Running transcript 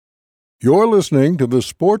You're listening to the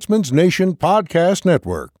Sportsman's Nation Podcast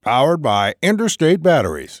Network, powered by Interstate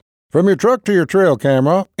Batteries. From your truck to your trail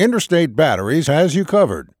camera, Interstate Batteries has you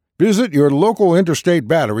covered. Visit your local Interstate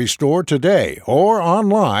Battery store today or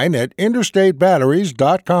online at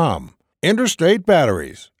interstatebatteries.com. Interstate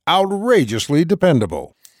Batteries, outrageously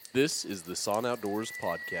dependable. This is the Son Outdoors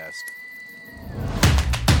Podcast.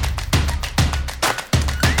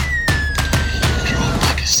 Drop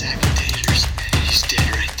like a sack of taters. He's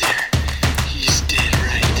dead right there. He's dead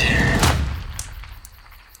right there.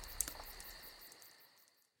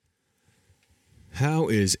 How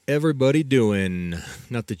is everybody doing?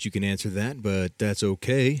 Not that you can answer that, but that's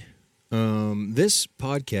okay. This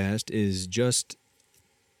podcast is just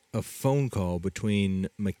a phone call between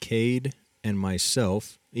McCade and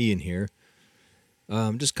myself, Ian here.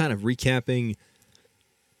 Just kind of recapping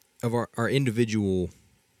of our individual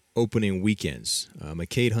opening weekends.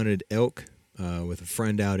 McCade hunted elk with a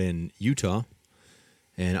friend out in Utah,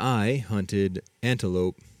 and I hunted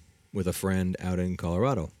antelope with a friend out in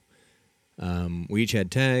Colorado. We each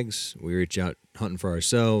had tags. We were each out hunting for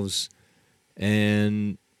ourselves,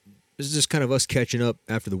 and this is just kind of us catching up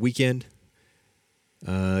after the weekend.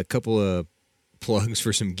 A couple of plugs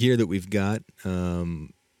for some gear that we've got,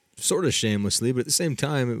 sort of shamelessly, but at the same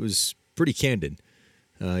time, it was pretty candid.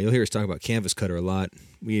 You'll hear us talk about Canvas Cutter a lot.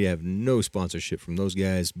 We have no sponsorship from those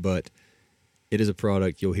guys, but it is a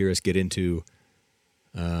product you'll hear us get into.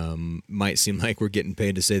 Might seem like we're getting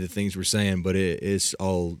paid to say the things we're saying, but it is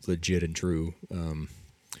all legit and true.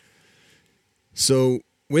 So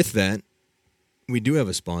with that, we do have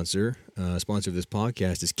a sponsor. Sponsor of this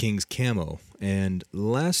podcast is King's Camo. And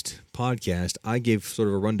last podcast, I gave sort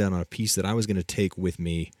of a rundown on a piece that I was going to take with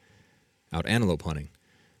me out antelope hunting.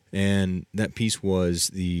 And that piece was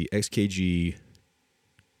the XKG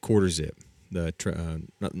quarter zip. Not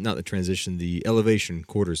the transition, the elevation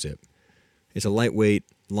quarter zip. It's a lightweight,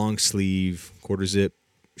 long sleeve quarter zip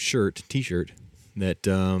t-shirt that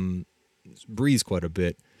breathes quite a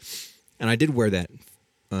bit. And I did wear that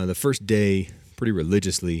the first day pretty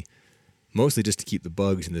religiously, mostly just to keep the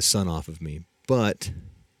bugs and the sun off of me. But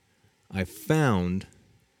I found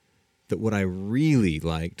that what I really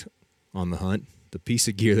liked on the hunt, the piece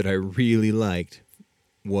of gear that I really liked,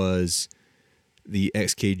 was the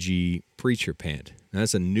XKG Preacher pant. Now,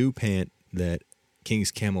 that's a new pant that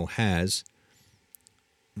King's Camo has,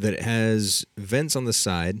 that it has vents on the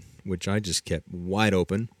side, which I just kept wide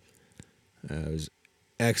open. It was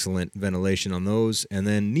excellent ventilation on those, and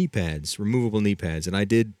then knee pads, removable knee pads. And I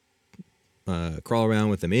did crawl around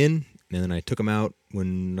with them in, and then I took them out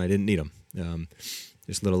when I didn't need them.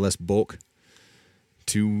 Just a little less bulk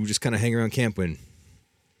to just kind of hang around camp in.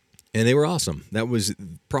 And they were awesome. That was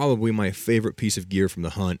probably my favorite piece of gear from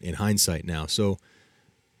the hunt in hindsight now. So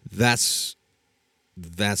that's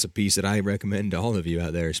a piece that I recommend to all of you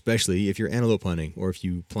out there, especially if you're antelope hunting or if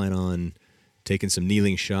you plan on taking some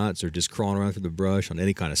kneeling shots or just crawling around through the brush on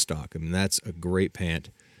any kind of stock. I mean, that's a great pant,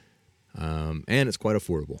 and it's quite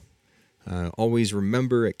affordable. Always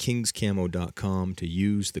remember at kingscamo.com to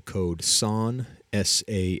use the code SAHN,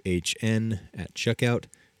 S-A-H-N, at checkout,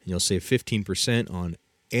 and you'll save 15% on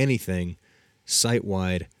anything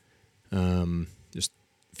site-wide, just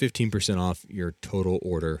 15% off your total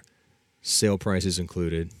order. Sale prices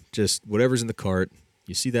included. Just whatever's in the cart,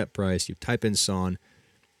 you see that price, you type in SAHN,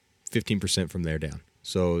 15% from there down.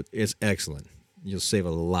 So it's excellent. You'll save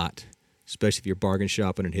a lot, especially if you're bargain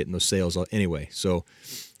shopping and hitting those sales anyway. So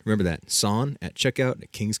remember that. SAHN at checkout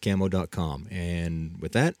at kingscamo.com. And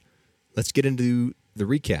with that, let's get into the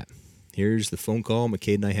recap. Here's the phone call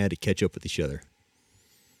McCade and I had to catch up with each other.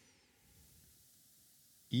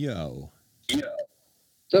 Yo. What's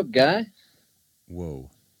up, guy?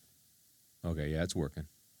 Whoa. Okay, yeah, it's working.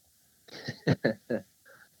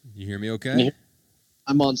 You hear me okay?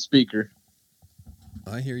 I'm on speaker.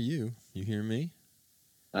 I hear you. You hear me?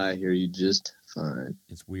 I hear you just fine.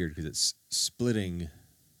 It's weird because it's splitting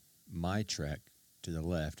my track to the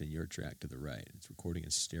left and your track to the right. It's recording in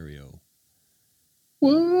stereo.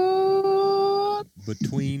 What?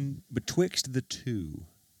 Betwixt the two.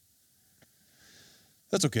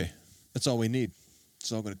 That's okay. That's all we need.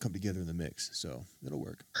 It's all going to come together in the mix, so it'll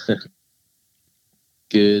work.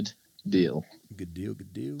 Good deal. Good deal.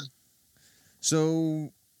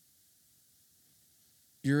 So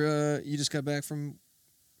you just got back from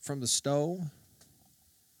the stow?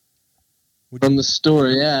 From the store,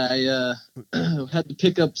 yeah. I had to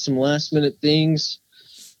pick up some last minute things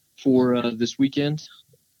for this weekend.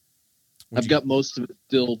 I've got most of it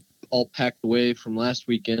still all packed away from last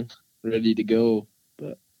weekend, ready to go.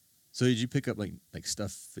 But so did you pick up like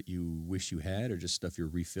stuff that you wish you had, or just stuff you're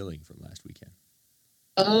refilling from last weekend?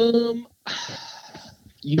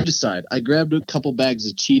 You decide. I grabbed a couple bags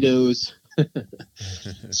of Cheetos,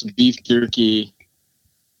 some beef jerky,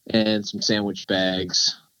 and some sandwich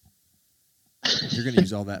bags. You're going to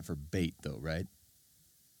use all that for bait, though, right?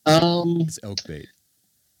 It's elk bait.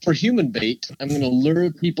 For human bait, I'm going to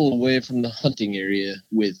lure people away from the hunting area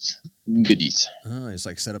with goodies. Oh, it's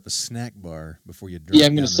like set up a snack bar before you drive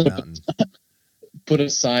I'm down going to the mountain. put a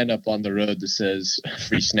sign up on the road that says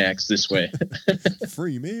 "free snacks this way."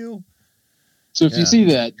 Free meal. So if Yeah. you see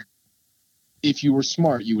that, if you were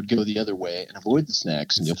smart, you would go the other way and avoid the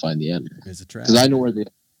snacks, and you'll find the end. It's a trap. Because I know where they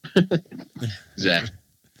are. Exactly.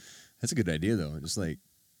 That's a good idea, though. Just like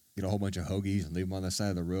get a whole bunch of hoagies and leave them on the side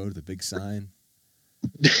of the road with a big sign.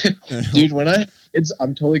 Dude,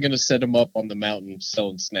 I'm totally going to set them up on the mountain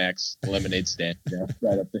selling snacks, lemonade stand,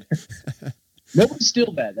 right up there. Nobody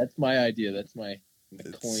steal that. That's my idea. That's my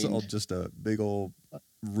It's coin. all just a big old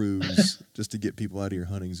ruse just to get people out of your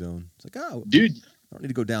hunting zone. It's like, oh, Dude, I don't need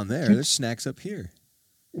to go down there. There's snacks up here.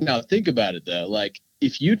 now think about it, though. Like,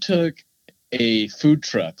 if you took a food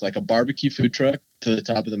truck, like a barbecue food truck, to the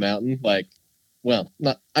top of the mountain,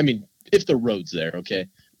 if the road's there, okay?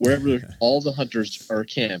 Wherever all the hunters are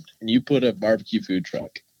camped, and you put a barbecue food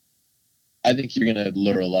truck, I think you're going to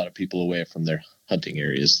lure a lot of people away from their hunting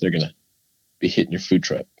areas. They're going to be hitting your food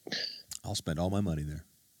truck. I'll spend all my money there.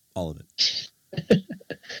 All of it.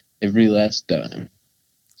 Every last dime.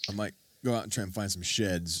 I might go out and try and find some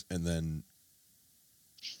sheds and then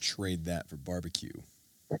trade that for barbecue.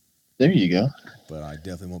 There you go. But I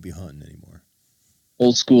definitely won't be hunting anymore.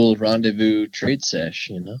 Old school rendezvous trade sesh,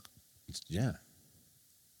 Yeah.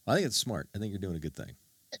 I think it's smart. I think you're doing a good thing.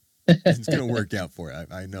 It's going to work out for you.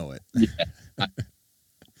 I know it.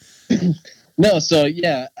 No, so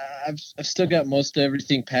yeah, I've still got most of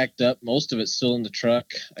everything packed up. Most of it's still in the truck.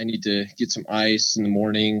 I need to get some ice in the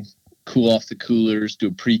morning, cool off the coolers, do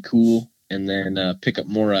a pre-cool, and then pick up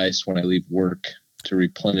more ice when I leave work to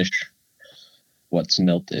replenish what's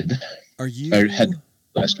melted. Are you I had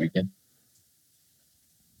last weekend.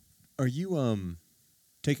 Are you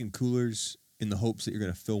taking coolers in the hopes that you're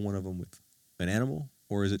going to fill one of them with an animal,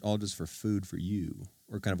 or is it all just for food for you,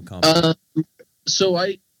 or kind of a combination? So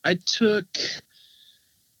I took.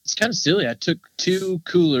 It's kind of silly. I took 2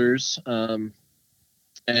 coolers and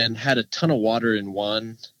had a ton of water in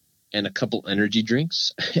one and a couple energy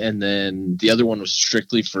drinks, and then the other one was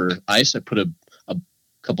strictly for ice. I put a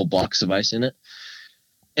couple blocks of ice in it,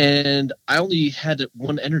 and I only had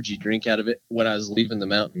 1 energy drink out of it when I was leaving the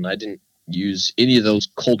mountain. I didn't use any of those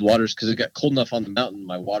cold waters because it got cold enough on the mountain.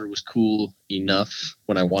 My water was cool enough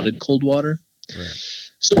when I wanted cold water. Right.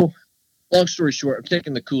 So long story short, I'm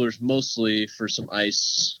taking the coolers mostly for some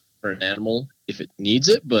ice for an animal if it needs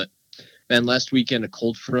it. But man, last weekend a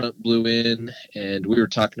cold front blew in, and we were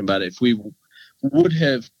talking about it. If we would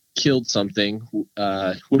have killed something, would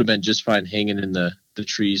have been just fine hanging in the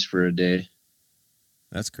trees for a day.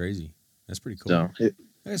 That's crazy. That's pretty cool. So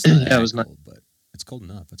It's not that it was cold, but it's cold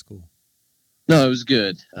enough. That's cool. no, it was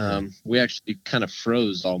good. Yeah. We actually kind of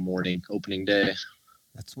froze all morning opening day.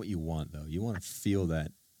 That's what you want, though. You want to feel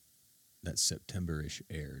that September-ish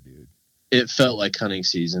air, dude. It felt like hunting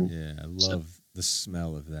season. Yeah, I love the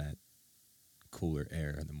smell of that cooler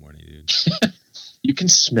air in the morning, dude. You can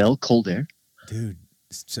smell cold air. Dude,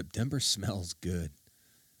 September smells good.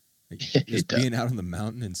 Like, It just does. being out on the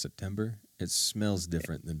mountain in September, it smells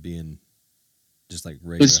different than being just like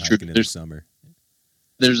regular It's true. hiking in the summer.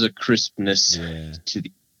 There's a crispness Yeah, to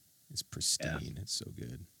the. it's pristine. It's so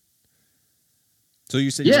good. So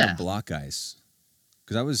you said you Yeah. went block ice.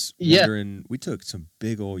 Because I was Yeah. wondering, we took some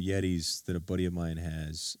big old Yetis that a buddy of mine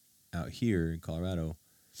has out here in Colorado.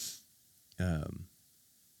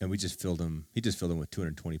 And we just filled them. He just filled them with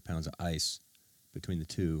 220 pounds of ice between the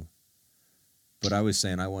two. But I was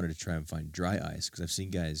saying I wanted to try and find dry ice because I've seen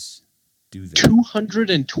guys do that.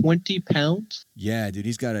 220 pounds? Yeah, dude,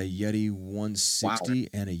 he's got a Yeti 160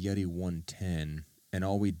 and a Yeti 110. And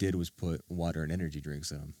all we did was put water and energy drinks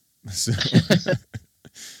in them. So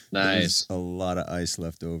Nice. there's a lot of ice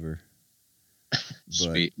left over.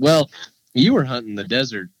 Sweet. Well, you were hunting the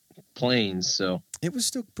desert plains, so It was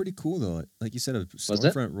still pretty cool, though. Like you said, a storm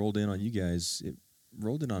it? front rolled in on you guys. It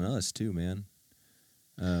rolled in on us, too, man.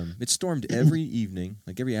 It stormed every evening,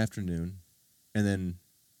 like every afternoon, and then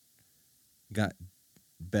got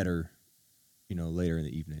better, later in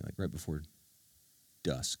the evening, like right before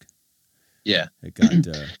dusk. yeah. It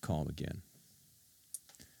got calm again.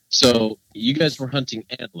 So you guys were hunting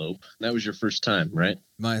antelope. That was your first time, right?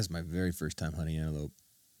 Mine is my very first time hunting antelope,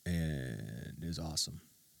 and it was awesome.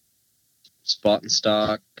 Spot and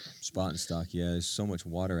stock. Spot and stock, yeah. There's so much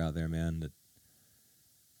water out there, man, that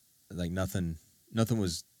like nothing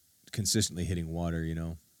was consistently hitting water, you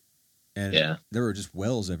know. And Yeah. there were just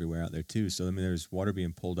wells everywhere out there too. So I mean, there was water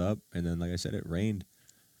being pulled up, and then, like I said, it rained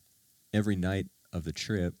every night of the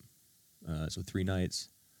trip, so 3 nights,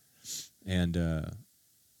 and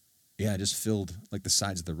it just filled, like, the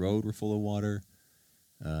sides of the road were full of water,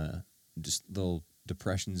 just little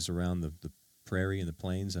depressions around the prairie and the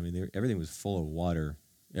plains. I mean, everything was full of water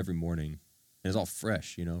every morning, and it was all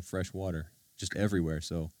fresh, you know, fresh water just everywhere.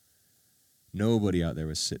 So nobody out there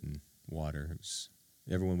was sitting water. It was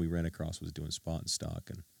everyone we ran across was doing spot and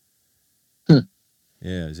stock, and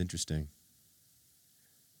yeah, it was interesting.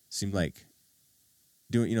 Seemed like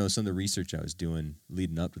doing, you know, some of the research I was doing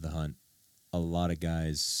leading up to the hunt, a lot of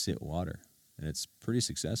guys sit water, and it's pretty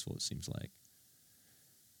successful, it seems like.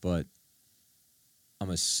 But I'm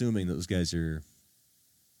assuming those guys are,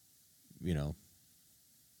 you know,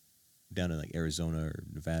 down in like Arizona or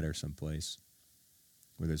Nevada or someplace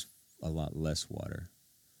where there's a lot less water.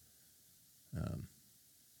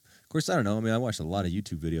 Of course, I don't know. I mean, I watched a lot of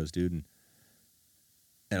YouTube videos, dude,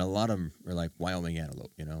 and a lot of them are like Wyoming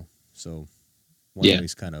antelope, you know? So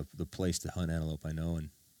Wyoming's kind of the place to hunt antelope, I know,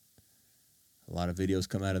 and a lot of videos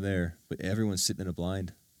come out of there, but everyone's sitting in a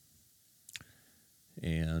blind.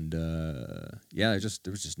 And, there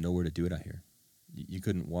was just nowhere to do it out here. You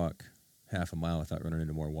couldn't walk half a mile without running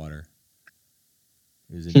into more water.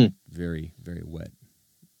 It was very, very wet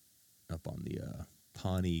up on the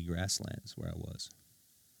Pawnee grasslands where I was.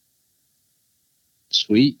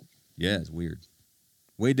 Sweet. Yeah, it's weird.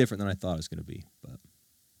 Way different than I thought it was going to be, but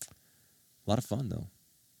a lot of fun, though.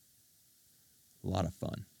 A lot of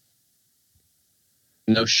fun.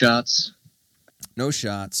 No shots. No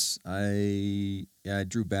shots. I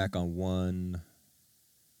drew back on one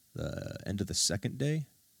the end of the second day.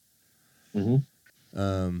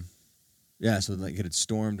 Mm-hmm. So like it had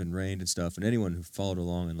stormed and rained and stuff, and anyone who followed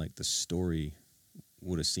along in like the story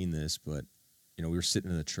would have seen this, but you know, we were sitting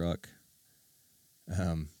in the truck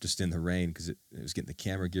just in the rain because it was getting the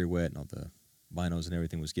camera gear wet and all the binos and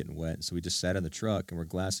everything was getting wet, and so we just sat in the truck and we're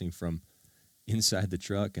glassing from inside the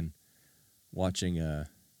truck and watching a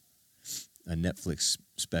Netflix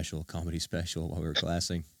special, comedy special while we were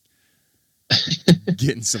glassing,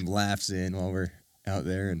 getting some laughs in while we're out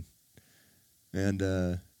there, and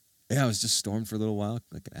it was just stormed for a little while,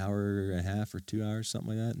 like an hour and a half or 2 hours,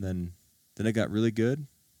 something like that, and then it got really good.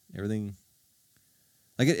 Everything,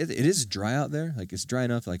 like it is dry out there, like it's dry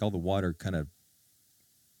enough, like all the water kind of,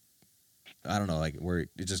 I don't know, like where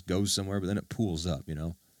it just goes somewhere, but then it pools up, you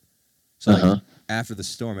know. So like, after the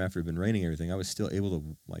storm, after it had been raining and everything, I was still able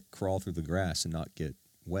to like crawl through the grass and not get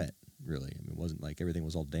wet, really. I mean, it wasn't like everything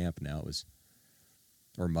was all damp now. It was,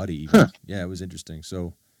 or muddy even. Yeah, it was interesting.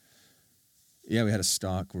 So, yeah, we had a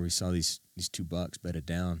stalk where we saw these 2 bucks bedded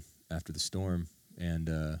down after the storm.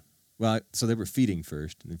 And, so they were feeding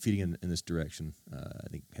first, and then feeding in this direction, I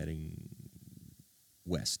think heading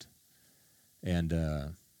west. And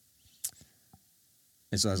so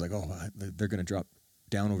I was like, oh, they're going to drop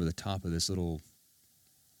down over the top of this little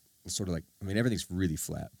sort of like, I mean, everything's really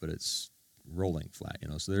flat, but it's rolling flat, you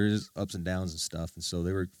know, so there's ups and downs and stuff. And so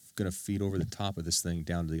they were going to feed over the top of this thing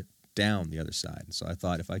down the other side. And so I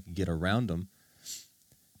thought if I could get around them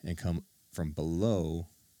and come from below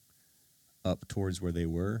up towards where they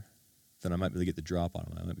were, then I might be able to get the drop on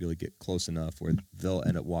them. I might be able to get close enough where they'll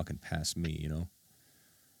end up walking past me, you know?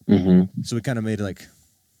 Mm-hmm. So we kind of made like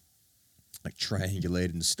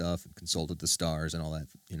triangulated and stuff and consulted the stars and all that,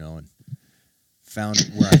 you know, and found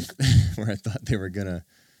where I thought they were going to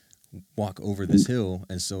walk over this hill.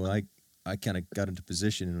 And so I kind of got into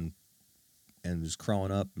position and was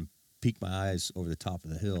crawling up and peeked my eyes over the top of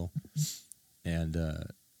the hill. And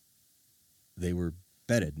they were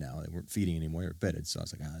bedded now. They weren't feeding anymore. They were bedded. So I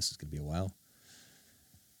was like, this is going to be a while.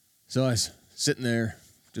 So I was sitting there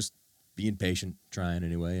just being patient, trying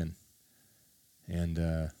anyway. And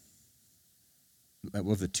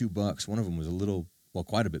of the 2 bucks, one of them was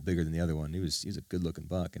quite a bit bigger than the other one. He was a good-looking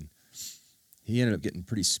buck, and he ended up getting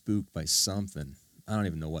pretty spooked by something. I don't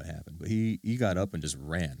even know what happened, but he got up and just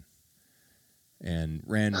ran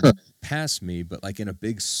past me, but like in a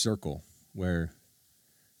big circle where,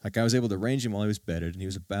 like, I was able to range him while he was bedded, and he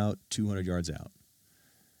was about 200 yards out.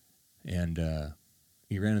 And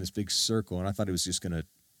he ran in this big circle, and I thought he was just going to,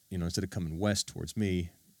 you know, instead of coming west towards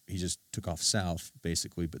me, he just took off south,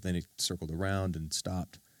 basically, but then he circled around and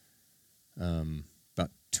stopped about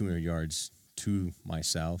 200 yards to my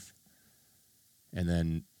south, and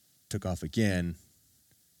then took off again,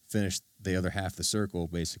 finished the other half of the circle,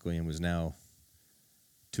 basically, and was now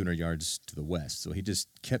 200 yards to the west. So he just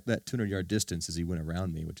kept that 200-yard distance as he went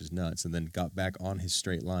around me, which is nuts, and then got back on his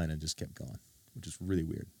straight line and just kept going, which is really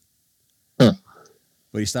weird. Huh.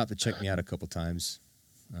 But he stopped to check me out a couple times.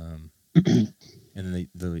 And then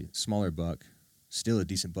the smaller buck, still a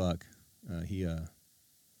decent buck, he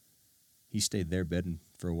stayed there bedding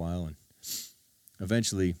for a while, and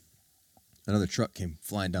eventually another truck came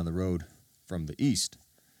flying down the road from the east,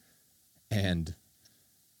 and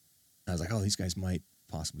I was like, oh, these guys might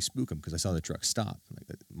possibly spook him, because I saw the truck stop. Like,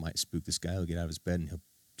 that might spook this guy. He'll get out of his bed and he'll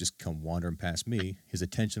just come wandering past me. His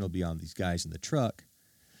attention will be on these guys in the truck,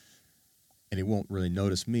 and he won't really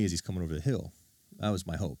notice me as he's coming over the hill. That was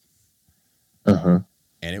my hope. Uh-huh.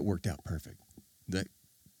 And it worked out perfect. The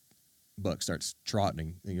buck starts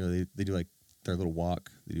trotting. You know, they do like their little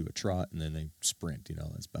walk. They do a trot, and then they sprint. You know,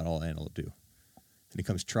 that's about all antelope do. And he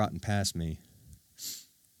comes trotting past me,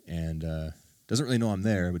 and doesn't really know I'm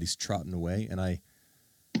there, but he's trotting away, and I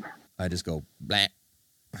just go, blah.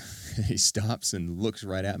 He stops and looks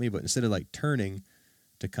right at me, but instead of like turning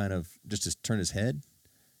to kind of just to turn his head,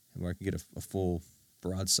 where I can get a full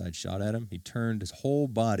broadside shot at him, he turned his whole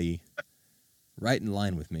body right in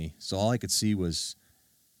line with me. So all I could see was,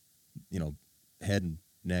 you know, head and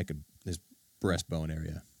neck and his breastbone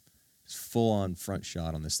area. It's full on front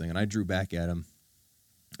shot on this thing. And I drew back at him,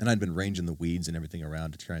 and I'd been ranging the weeds and everything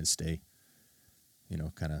around to try and stay, you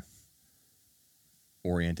know, kind of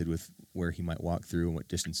oriented with where he might walk through and what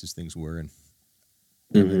distances things were. And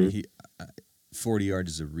I mean, 40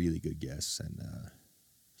 yards is a really good guess. And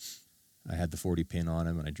I had the 40 pin on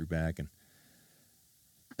him, and I drew back, and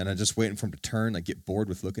I'm just waiting for him to turn, like get bored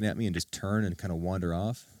with looking at me and just turn and kind of wander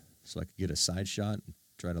off so I could get a side shot and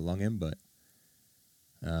try to lung him. But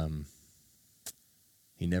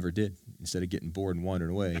he never did. Instead of getting bored and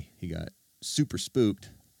wandering away, he got super spooked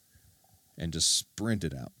and just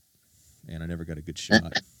sprinted out. And I never got a good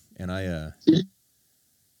shot. And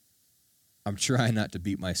I'm trying not to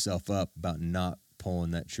beat myself up about not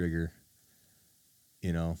pulling that trigger,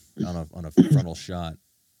 you know, on a frontal shot.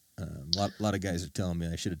 A lot of guys are telling me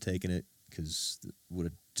I should have taken it, because it would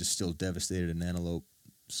have just still devastated an antelope,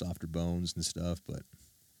 softer bones and stuff. But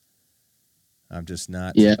I'm just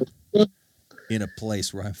not in a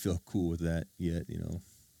place where I feel cool with that yet, you know.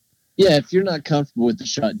 Yeah, if you're not comfortable with the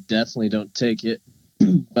shot, definitely don't take it.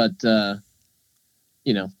 But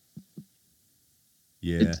you know,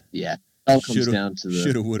 yeah, all comes down to the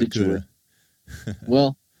shoulda, woulda, coulda.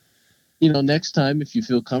 Well, you know, next time, if you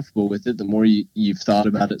feel comfortable with it, the more you've thought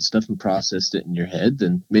about it and stuff and processed it in your head,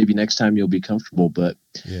 then maybe next time you'll be comfortable. But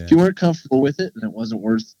if you weren't comfortable with it, then it wasn't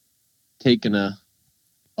worth taking a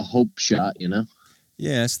hope shot, you know?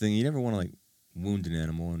 Yeah, that's the thing. You never want to, like, wound an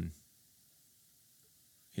animal. And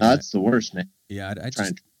you know, that's the worst, man. Yeah, I try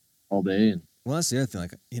just all day. And well, that's the other thing.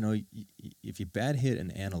 Like, you know, if you bad hit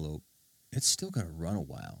an antelope, it's still going to run a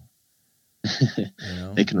while. You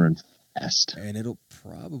know? They can run fast. And it'll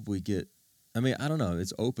probably get, I mean, I don't know.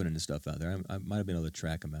 It's open and stuff out there. I might have been able to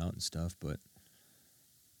track them out and stuff, but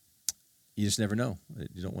you just never know.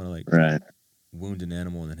 You don't want to, like, wound an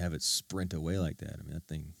animal and then have it sprint away like that. I mean,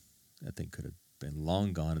 that thing could have been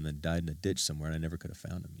long gone and then died in a ditch somewhere, and I never could have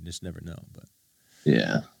found him. You just never know. But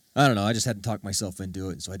yeah, I don't know. I just hadn't talked myself into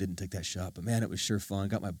it, so I didn't take that shot. But man, it was sure fun.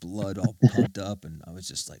 Got my blood all pumped up, and I was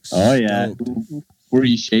just like, oh yeah. Were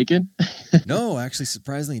you shaking? No, actually,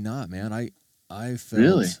 surprisingly not, man. I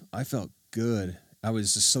felt good. I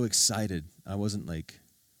was just so excited. I wasn't like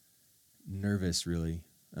nervous, really.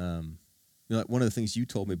 You know, like one of the things you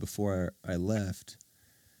told me before I left,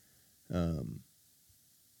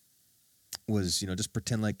 was, you know, just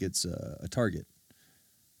pretend like it's a target.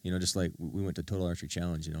 You know, just like we went to Total Archery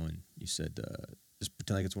Challenge, you know, and you said just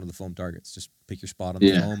pretend like it's one of the foam targets. Just pick your spot on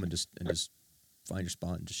the foam and just find your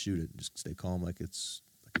spot and just shoot it. And just stay calm, like it's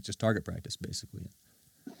just target practice, basically.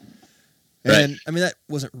 And I mean, that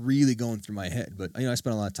wasn't really going through my head, but you know, I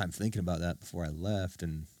spent a lot of time thinking about that before I left,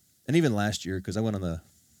 and even last year, because I went on the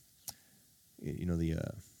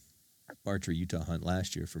archery Utah hunt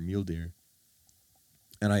last year for mule deer,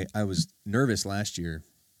 and I was nervous last year,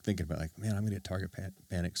 thinking about, like, man, I'm gonna get target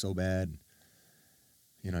panic so bad.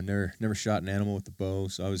 You know, never shot an animal with the bow,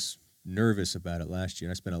 so I was nervous about it last year.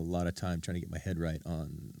 And I spent a lot of time trying to get my head right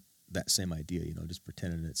on that same idea. You know, just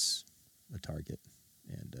pretending it's a target.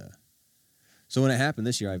 And so when it happened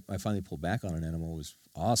this year, I finally pulled back on an animal. It was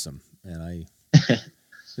awesome, and I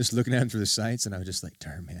just looking at him through the sights, and I was just like,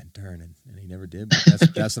 turn, man, turn, and he never did.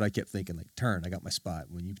 But that's what I kept thinking, like, turn. I got my spot.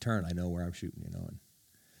 When you turn, I know where I'm shooting. You know,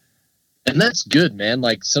 and that's good, man.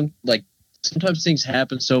 Like sometimes things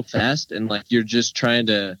happen so fast, and like you're just trying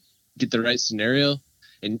to get the right scenario.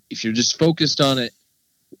 And if you're just focused on it,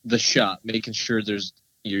 the shot, making sure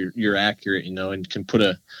you're accurate, you know, and can put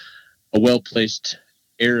a well-placed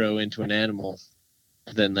arrow into an animal,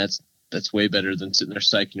 then that's way better than sitting there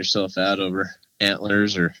psyching yourself out over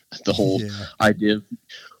antlers or the whole Yeah. idea of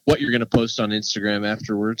what you're going to post on Instagram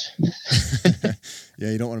afterwards.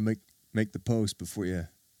 Yeah, you don't want to make the post before you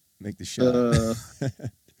make the shot.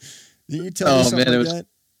 Did you tell me oh, something man, it like was- that?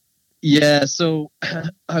 Yeah, so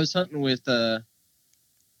I was hunting with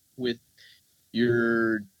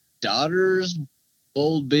your daughter's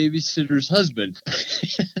old babysitter's husband.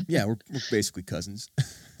 Yeah, we're basically cousins.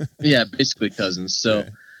 Yeah, basically cousins. So Yeah.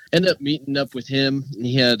 ended up meeting up with him.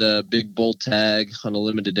 He had a big bull tag on a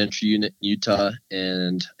limited entry unit in Utah,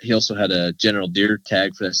 and he also had a general deer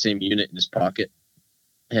tag for that same unit in his pocket.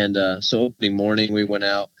 And so opening morning, we went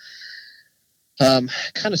out,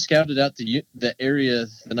 kind of scouted out the area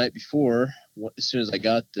the night before. As soon as I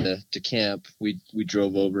got to camp, we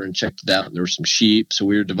drove over and checked it out, and there were some sheep. So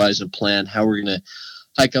we were devising a plan how we're going to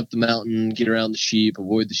hike up the mountain, get around the sheep,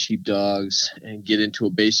 avoid the sheepdogs, and get into a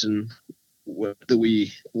basin that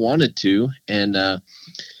we wanted to. And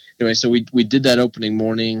anyway, so we did that opening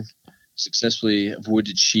morning, successfully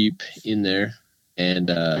avoided sheep in there,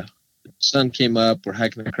 and sun came up. We're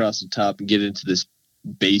hiking across the top and get into this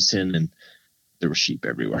basin, and there were sheep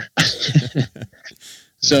everywhere.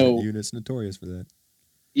 So unit's notorious for that.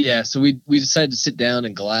 yeah, so we decided to sit down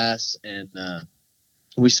and glass, and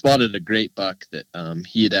we spotted a great buck that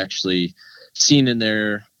he had actually seen in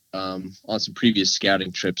there on some previous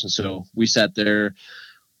scouting trips. And so we sat there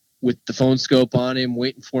with the phone scope on him,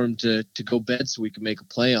 waiting for him to go bed so we could make a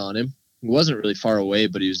play on him. He wasn't really far away,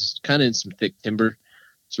 but he was kind of in some thick timber.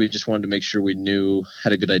 So we just wanted to make sure we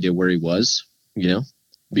had a good idea where he was,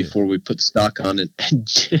 before we put stock on it. And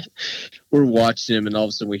we're watching him, and all of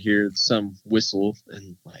a sudden we hear some whistle,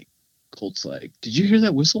 and Colt's like, "Did you hear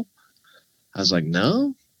that whistle?" I was like,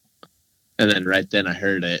 "No." And then right then I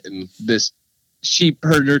heard it, and this sheep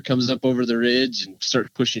herder comes up over the ridge and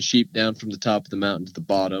starts pushing sheep down from the top of the mountain to the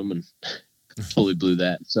bottom, and totally blew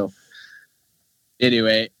that. So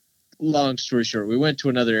anyway, long story short, we went to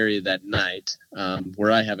another area that night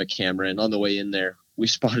where I have a camera, and on the way in there, we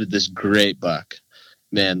spotted this great buck,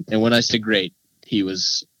 man. And when I say great, he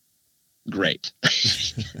was great.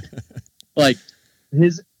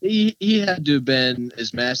 He had to have been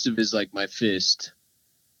as massive as my fist.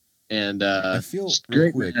 And I feel just real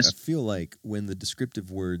great quick. I mass- feel like when the descriptive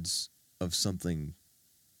words of something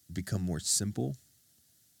become more simple,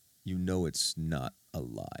 you know it's not a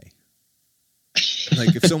lie.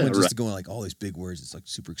 Like if someone just Right. going all these big words,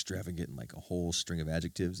 it's super extravagant and a whole string of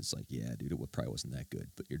adjectives. It's yeah, dude, it probably wasn't that good,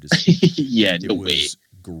 but you're just yeah, it no way. was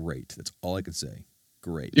great. That's all I can say.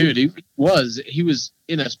 Great, Dude, he was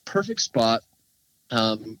in a perfect spot,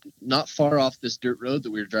 not far off this dirt road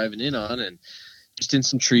that we were driving in on, and just in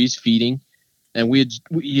some trees feeding. And we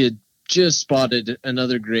had just spotted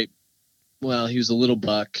another great. Well, he was a little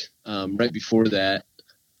buck right before that,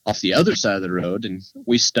 off the other side of the road, and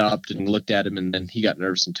we stopped and looked at him, and then he got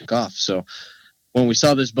nervous and took off. So when we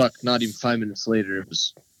saw this buck, not even 5 minutes later, it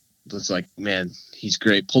was like, man, he's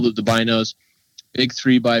great. Pulled up the binos, big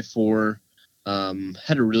 3x4.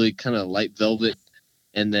 Had a really kind of light velvet,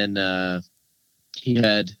 and then he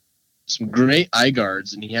had some great eye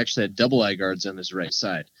guards, and he actually had double eye guards on his right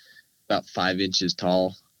side, about 5 inches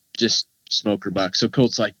tall, just smoker buck. So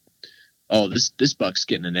Colt's like, "Oh, this buck's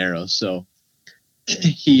getting an arrow." So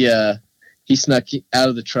he snuck out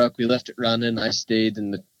of the truck. We left it running. I stayed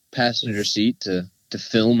in the passenger seat to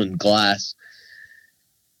film and glass.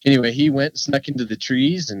 Anyway, he went, snuck into the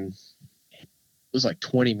trees, and it was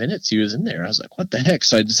 20 minutes he was in there. I was like, what the heck?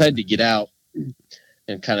 So I decided to get out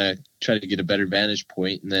and kind of try to get a better vantage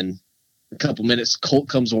point. And then a couple minutes, Colt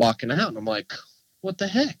comes walking out, and I'm like, what the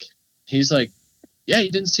heck? He's like, yeah,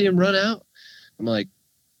 you didn't see him run out? I'm like,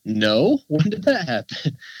 no, when did that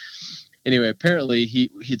happen? Anyway, apparently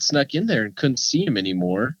he'd snuck in there and couldn't see him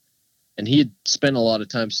anymore. And he had spent a lot of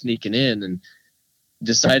time sneaking in and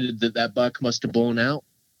decided that buck must have blown out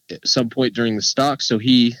at some point during the stalk. So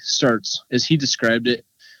he starts, as he described it,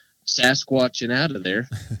 Sasquatching out of there.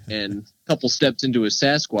 And a couple steps into his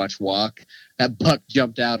Sasquatch walk, that buck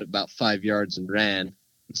jumped out about 5 yards and ran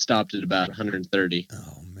and stopped at about 130.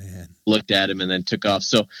 Oh man, Looked at him and then took off.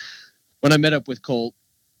 So when I met up with Colt,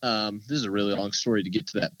 this is a really long story to get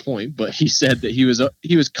to that point, but he said that he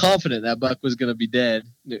was confident that buck was going to be dead.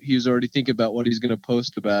 He was already thinking about what he's going to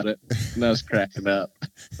post about it, and I was cracking up.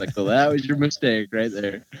 Like, well, that was your mistake right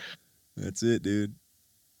there. that's it, dude.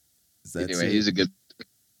 Anyway, he's a good.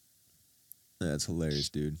 That's hilarious,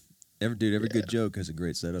 dude. Every good joke has a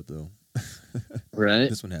great setup, though. Right?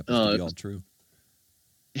 This one happens to be all true.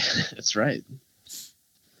 That's right.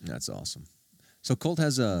 That's awesome. So Colt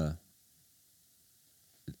has a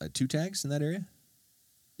 2 tags in that area?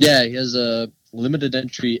 Yeah, he has a limited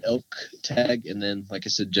entry elk tag, and then, like I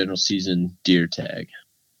said, general season deer tag.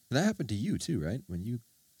 That happened to you too, right? When you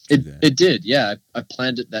did that. It did, yeah. I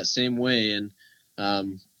planned it that same way, and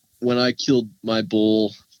when I killed my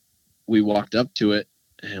bull, we walked up to it,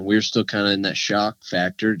 and we were still kind of in that shock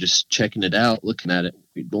factor, just checking it out, looking at it.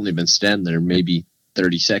 We'd only been standing there maybe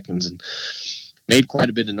 30 seconds and made quite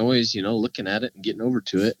a bit of noise, looking at it and getting over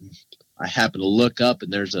to it. And I happened to look up,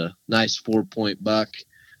 and there's a nice 4-point buck.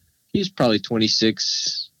 He's probably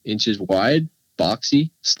 26 inches wide,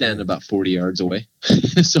 boxy, standing about 40 yards away.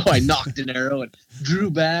 So I knocked an arrow and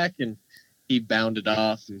drew back, and he bounded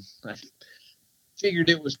off. And I figured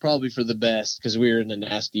it was probably for the best because we were in a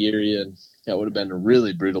nasty area, and that would have been a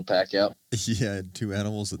really brutal pack out. Yeah, 2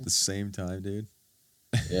 animals at the same time, dude.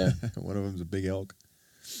 Yeah. One of them's a big elk.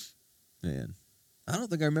 Man, I don't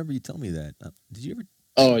think I remember you telling me that. Did you ever?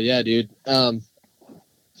 Oh, yeah, dude.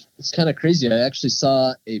 It's kind of crazy. I actually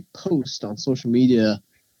saw a post on social media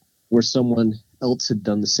where someone else had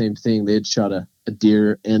done the same thing. They had shot a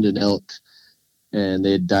deer and an elk, and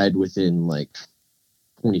they had died within like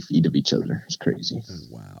 20 feet of each other. It's crazy.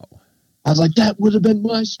 Wow. I was like, that would have been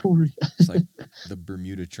my story. It's like the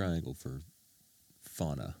Bermuda Triangle for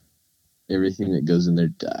fauna. Everything that goes in there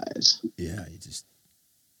dies. Yeah,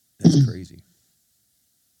 that's crazy.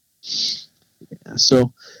 Yeah,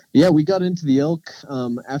 so, yeah, we got into the elk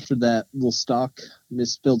after that little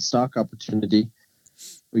misspilled stock opportunity.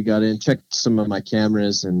 We got in, checked some of my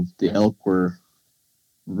cameras, and the elk were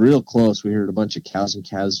real close. We heard a bunch of cows and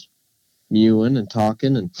calves mewing and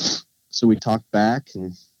talking, and so we talked back,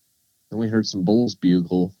 and then we heard some bulls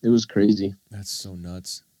bugle. It was crazy. That's so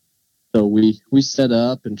nuts. So we set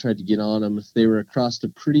up and tried to get on them. They were across a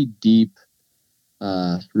pretty deep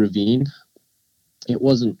ravine. It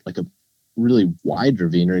wasn't like a really wide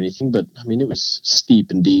ravine or anything, but I mean, it was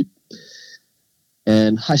steep and deep.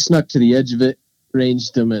 And I snuck to the edge of it,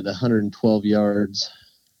 ranged them at 112 yards.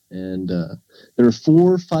 And there were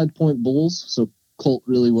 4 5-point bulls. So Colt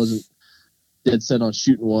really wasn't dead set on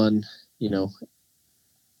shooting one, in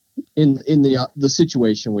the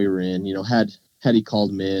situation we were in, had he called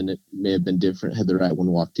him in, it may have been different had the right one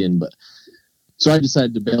walked in. But so I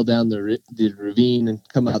decided to bail down the ravine and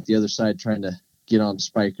come out the other side trying to get on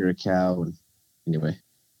Spiker, a cow. And anyway,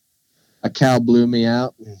 a cow blew me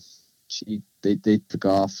out, and they took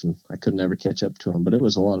off, and I couldn't ever catch up to them. But it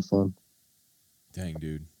was a lot of fun. Dang,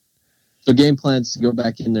 dude. So game plans to go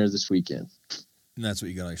back in there this weekend. And that's what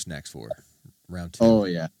you got all your snacks for. Round 2. Oh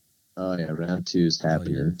yeah. Round 2 is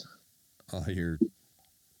happening. All your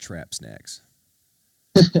trap snacks.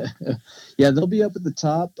 Yeah, they'll be up at the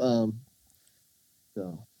top. So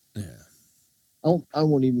Yeah. I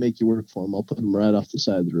won't even make you work for them. I'll put them right off the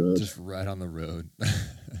side of the road. Just right on the road.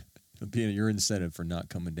 Being your incentive for not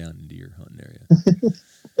coming down into your hunting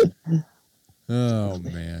area. Oh,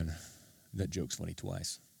 man. That joke's funny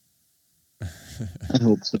twice. I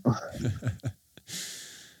hope so.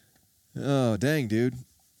 Oh, dang, dude.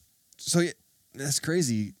 So, yeah, that's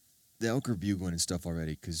crazy. The elk are bugling and stuff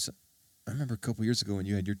already, because I remember a couple years ago when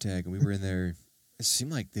you had your tag and we were in there, it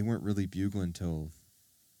seemed like they weren't really bugling until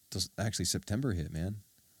actually September hit, man.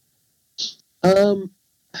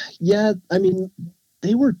 Yeah, I mean,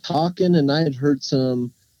 they were talking, and I had heard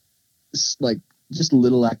some, like, just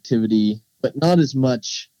little activity, but not as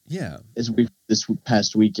much as this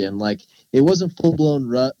past weekend. Like, it wasn't full-blown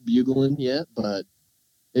rut bugling yet, but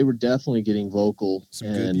they were definitely getting vocal.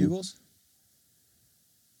 Some good bugles?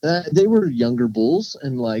 They were younger bulls,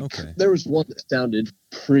 and there was one that sounded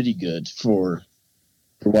pretty good for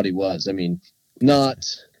what he was. I mean, not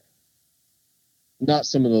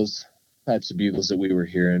some of those types of bugles that we were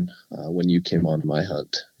hearing when you came on my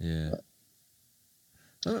hunt. Yeah.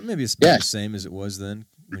 Maybe it's about the same as it was then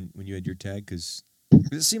when you had your tag, because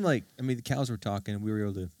it seemed like, I mean, the cows were talking, and we were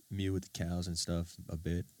able to mew with the cows and stuff a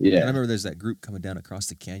bit. Yeah. And I remember there's that group coming down across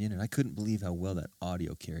the canyon, and I couldn't believe how well that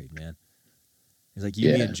audio carried, man. It's like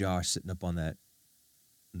me and Josh sitting up on the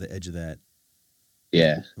edge of that.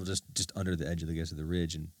 Yeah. Well, just under the edge of the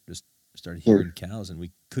ridge, and just started hearing cows, and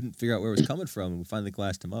we couldn't figure out where it was coming from, and we finally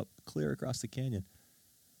glassed them up clear across the canyon.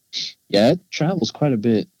 Yeah, it travels quite a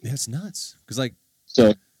bit. Yeah, it's nuts.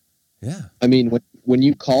 Yeah. I mean, when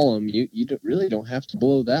you call them, you really don't have to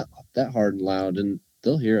blow that hard and loud, and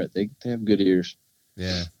they'll hear it. They have good ears.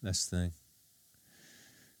 Yeah, that's the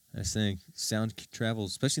thing. Sound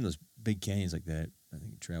travels, especially in those big canyons like that. I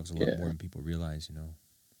think it travels a lot more than people realize,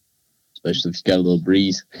 Especially if it's got a little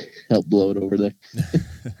breeze, help blow it over there.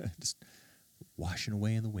 Just washing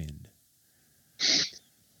away in the wind.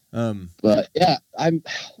 But yeah, I'm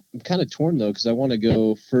kind of torn though, because I want to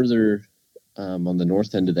go further on the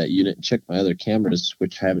north end of that unit and check my other cameras,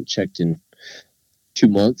 which I haven't checked in 2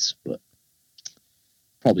 months, but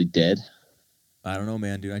probably dead. I don't know,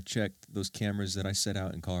 man, dude. I checked those cameras that I set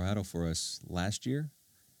out in Colorado for us last year.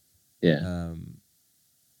 Yeah.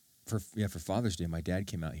 For Father's Day, my dad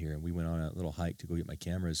came out here and we went on a little hike to go get my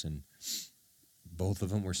cameras, and both of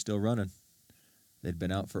them were still running. They'd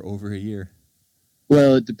been out for over a year.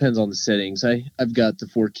 Well, it depends on the settings. I've got the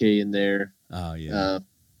 4K in there. Oh yeah.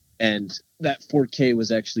 And that 4K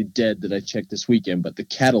was actually dead that I checked this weekend, but the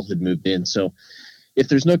cattle had moved in. So if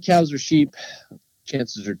there's no cows or sheep,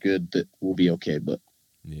 chances are good that we'll be okay. But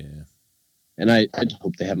Yeah. and I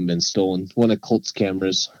hope they haven't been stolen. One of Colt's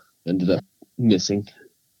cameras ended up missing.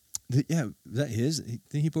 Yeah, was that his?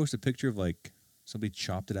 Didn't he post a picture of like somebody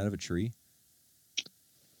chopped it out of a tree?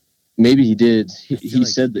 Maybe he did. I He feel like-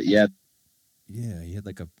 said that, yeah. Yeah, he had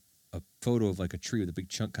like a photo of like a tree with a big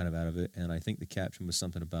chunk kind of out of it, and I think the caption was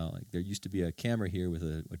something about like there used to be a camera here with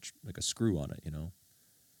like a screw on it, you know.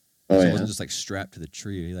 Oh, So it yeah. wasn't just like strapped to the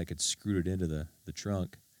tree. He like had screwed it into the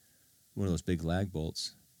trunk, one of those big lag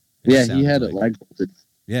bolts. And it Yeah, he sounded had like, it lag bolted.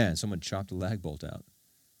 Yeah, and someone chopped a lag bolt out.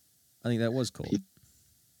 I think that was cool.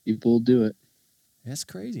 People do it. That's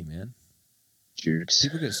crazy, man. Jerks.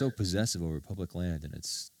 People get so possessive over public land, and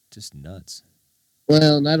it's just nuts.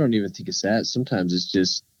 Well, and I don't even think it's that. Sometimes it's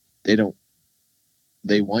just they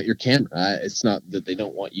want your camera. It's not that they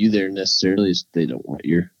don't want you there necessarily. It's they don't want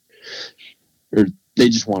or they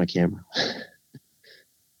just want a camera.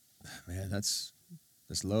 Man, that's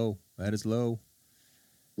low. That is low.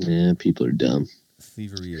 Yeah, people are dumb.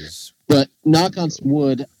 Thievery is. But knock on some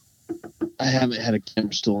wood, I haven't had a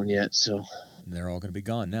camera stolen yet, so They're all going to be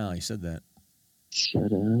gone now. You said that. shut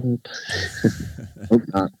up. Hope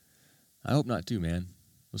not. I hope not too, man.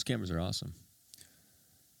 Those cameras are awesome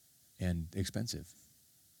and expensive.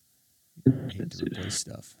 I hate to replace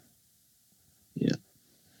stuff. Yeah.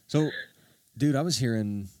 So, dude, I was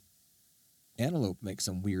hearing antelope make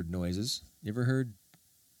some weird noises. You ever heard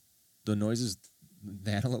the noises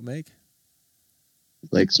the antelope make?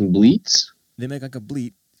 Like some bleats? They make like a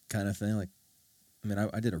bleat kind of thing. Like, I mean,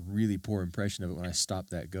 I did a really poor impression of it when I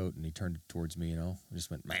stopped that goat and he turned towards me. You know, I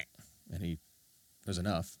just went meh, and it was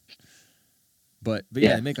enough. But yeah,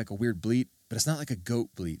 Yeah. they make like a weird bleat, but it's not like a goat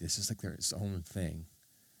bleat. It's just like its own thing.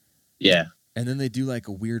 Yeah. And then they do like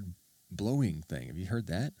a weird blowing thing. Have you heard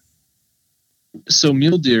that? So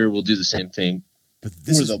mule deer will do the same thing. But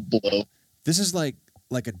this Or is they'll blow. this is like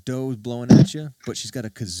a doe blowing at you, but she's got a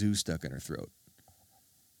kazoo stuck in her throat.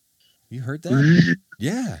 You heard that?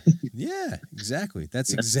 Yeah, yeah, exactly.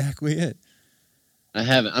 That's exactly it. I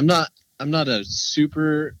haven't. I'm not a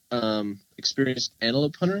super experienced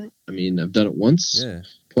antelope hunter. I mean, I've done it once, Yeah,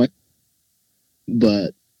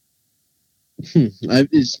 but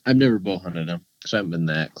I've never bow hunted them, so I haven't been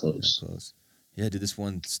that that close. close. Yeah, dude, this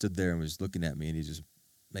one stood there and was looking at me, and he's just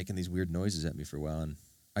making these weird noises at me for a while, and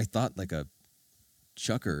I thought like a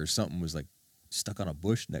chucker or something was like stuck on a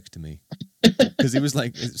bush next to me because he was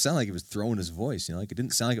like, it sounded like he was throwing his voice, you know, like it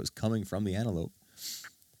didn't sound like it was coming from the antelope.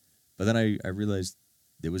 But then I realized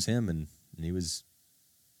it was him, and he was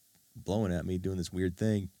blowing at me, doing this weird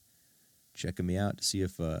thing, checking me out to see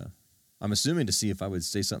if I'm assuming to see if I would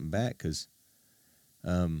say something back, because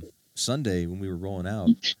Sunday when we were rolling out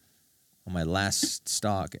on my last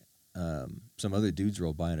stock, some other dudes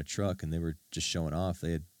rolled by in a truck and they were just showing off.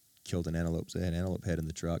 They had killed an antelope. So they had an antelope head in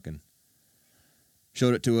the truck and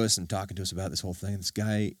showed it to us and talking to us about this whole thing. And this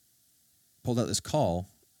guy pulled out this call,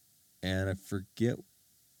 and I forget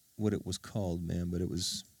what it was called, man, but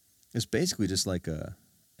it's basically just like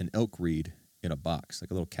an elk reed in a box,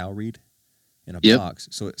 like a little cow reed in a Yep. box.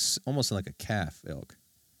 So it's almost like a calf elk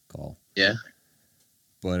call. Yeah.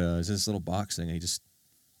 But it's this little box thing, and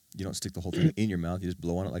you don't stick the whole thing in your mouth. You just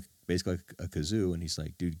blow on it like basically like a kazoo. And he's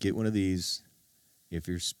like, dude, get one of these. If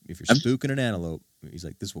you're spooking an antelope, he's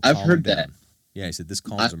like, this will calm I've heard them that. down. Yeah, he said this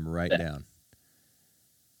calms them right that. down.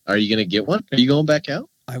 Are you gonna get one? Are you going back out?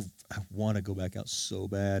 I want to go back out so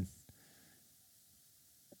bad.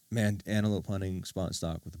 Man, antelope hunting spot and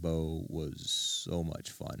stock with a bow was so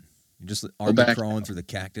much fun. You just arm back crawling through the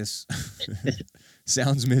cactus.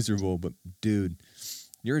 Sounds miserable, but dude,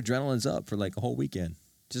 your adrenaline's up for like a whole weekend.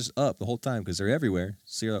 Just up the whole time because they're everywhere.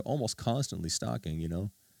 So you're almost constantly stalking, you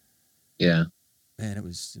know? Yeah. Man, it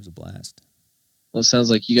was a blast. Well, it sounds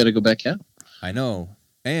like you got to go back out. I know.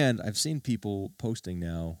 And I've seen people posting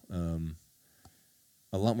now.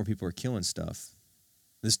 A lot more people are killing stuff.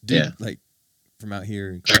 This dude, Yeah. like, from out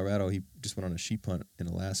here in Colorado, he just went on a sheep hunt in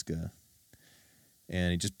Alaska.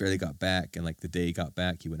 And he just barely got back. And, like, the day he got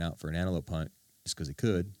back, he went out for an antelope hunt just because he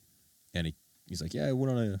could. And he's like, yeah, I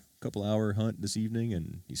went on a couple-hour hunt this evening.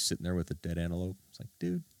 And he's sitting there with a dead antelope. It's like,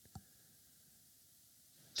 dude,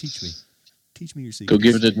 teach me. Teach me your Go secrets.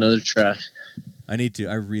 give it another try. I need to.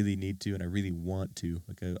 I really need to, and I really want to.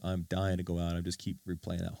 Like I'm dying to go out. I just keep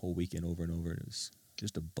replaying that whole weekend over and over. It was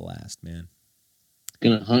just a blast, man. It's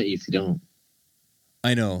gonna haunt you if you don't.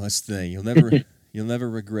 I know, that's the thing. You'll never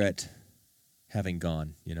regret having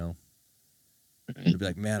gone, you know? You'll be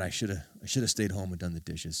like, man, I should have stayed home and done the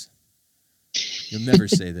dishes. You'll never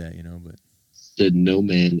say that, you know, but Said no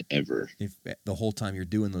man ever. if the whole time you're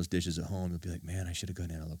doing those dishes at home, you'll be like, man, I should have gone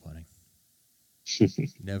antelope hunting.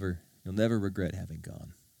 You'll never regret having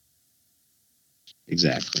gone.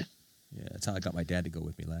 Exactly. Yeah, that's how I got my dad to go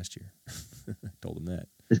with me last year. I told him that.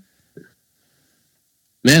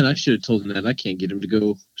 Man, I should have told him that. I can't get him to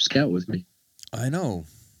go scout with me. I know.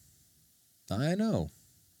 That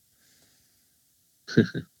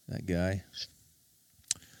guy.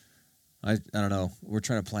 I don't know. We're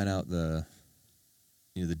trying to plan out the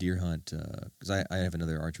deer hunt because I have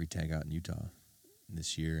another archery tag out in Utah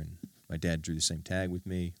this year, and my dad drew the same tag with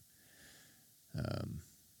me.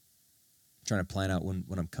 Trying to plan out when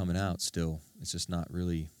I'm coming out. Still, it's just not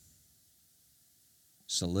really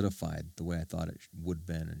solidified the way I thought it would have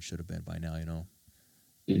been and should have been by now. You know.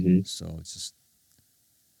 Mm-hmm. So it's just,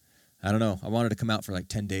 I don't know. I wanted to come out for like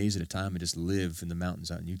 10 days at a time and just live in the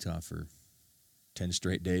mountains out in Utah for 10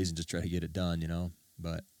 straight days and just try to get it done, you know.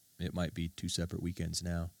 But it might be 2 separate weekends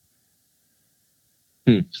now.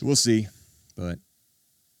 So we'll see. But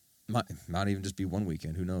might even just be one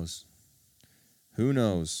weekend. Who knows? Who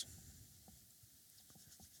knows?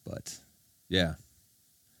 But yeah,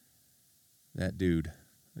 that dude,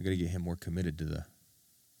 I got to get him more committed to the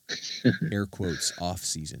air quotes off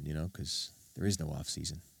season, you know, because there is no off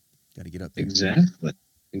season. Got to get up there. Exactly.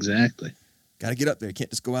 Got to get up there. You can't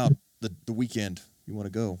just go out the weekend. You want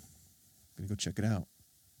to go. Got to go check it out.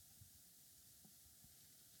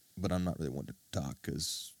 But I'm not really one to talk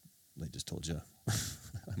because I just told you I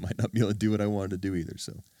might not be able to do what I wanted to do either.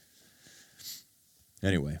 So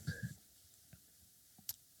anyway.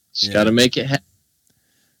 Just got to make it happen.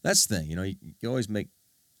 That's the thing. You know, you always make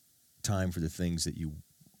time for the things that you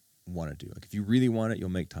want to do. Like if you really want it, you'll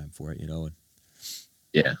make time for it, you know. And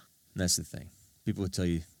Yeah. that's the thing. People would tell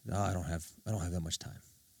you, "Oh, I don't have that much time,"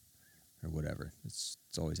 or whatever. It's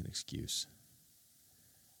always an excuse,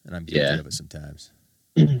 and I'm guilty of it sometimes.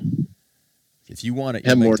 If you want it,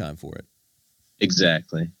 you'll make time for it.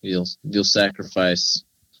 Exactly. You'll sacrifice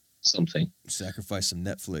something. Sacrifice some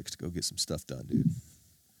Netflix to go get some stuff done, dude.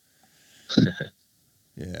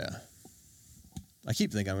 Yeah. I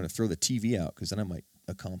keep thinking I'm going to throw the TV out because then I might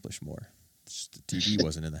accomplish more. It's just the TV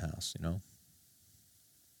wasn't in the house, you know?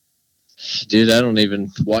 Dude, I don't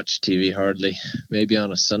even watch TV hardly. Maybe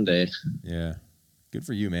on a Sunday. Yeah. Good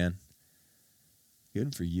for you, man.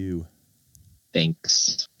 Good for you.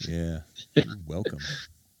 Thanks. Yeah. You're welcome.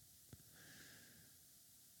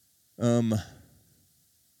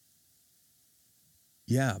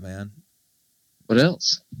 Yeah, man. What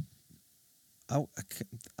else?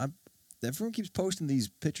 Everyone keeps posting these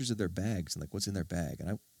pictures of their bags and like what's in their bag, and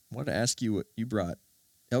I wanted to ask you what you brought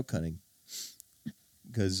elk hunting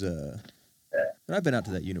because I've been out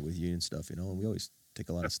to that unit with you and stuff, you know, and we always take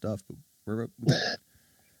a lot of stuff, but we got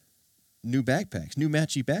new backpacks, new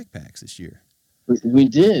matchy backpacks this year. We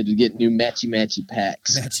did get new matchy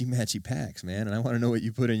packs. Matchy packs, man, and I want to know what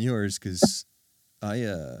you put in yours because I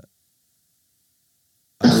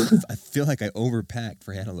feel like I overpacked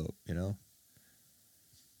for antelope, you know.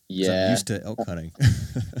 Yeah. I'm used to elk hunting.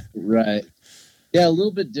 Right. Yeah, a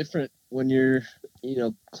little bit different when you're,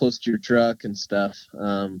 close to your truck and stuff.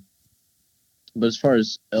 But as far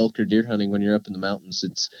as elk or deer hunting, when you're up in the mountains,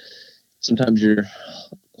 sometimes you're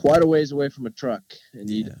quite a ways away from a truck, and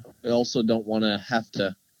you also don't want to have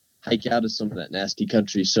to hike out of some of that nasty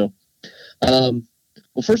country. So, well,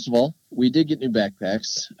 first of all, we did get new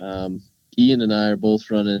backpacks. Ian and I are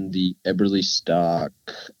both running the Eberly stock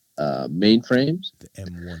mainframes. The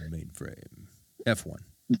M1 mainframe. F1.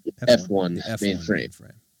 F1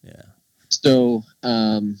 mainframe. Yeah. So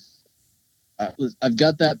I've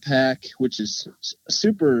got that pack, which is a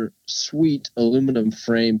super sweet aluminum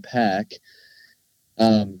frame pack.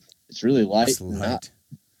 It's really light, not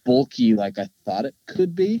bulky like I thought it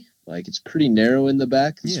could be. Like it's pretty narrow in the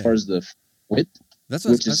back as far as the width. That's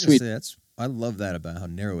what I was sweet. Say, I love that about how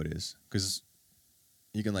narrow it is because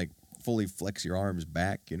you can like fully flex your arms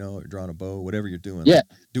back, or drawing a bow, whatever you're doing. Yeah.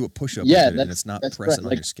 Like, do a push-up with it, and it's not pressing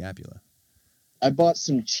on your scapula. I bought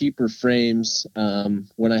some cheaper frames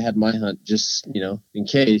when I had my hunt, just, in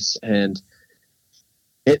case. And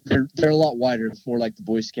they're a lot wider. It's more like the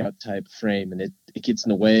Boy Scout type frame, and it gets in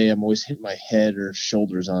the way. I'm always hitting my head or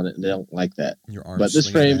shoulders on it, and they don't like that. Your arms but this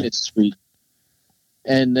frame, it's sweet.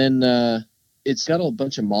 And then it's got a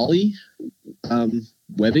bunch of MOLLE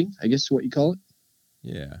webbing, I guess is what you call it,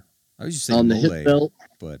 Yeah. I was just saying on the mole, hip belt.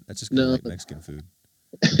 but that's just kind of No. like Mexican food.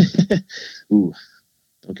 Ooh,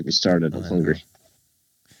 don't get me started. I'm I hungry.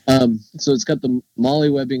 So it's got the molly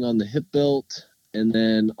webbing on the hip belt, and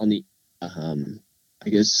then on the, I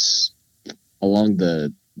guess along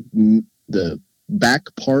the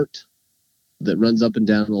back part that runs up and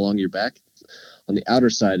down along your back. On the outer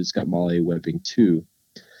side, it's got molly webbing too,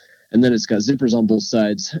 and then it's got zippers on both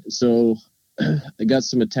sides. So I got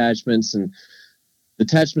some attachments, and the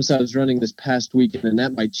attachments I was running this past weekend, and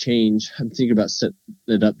that might change. I'm thinking about setting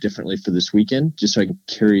it up differently for this weekend, just so I can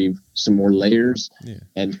carry some more layers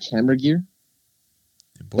and camera gear.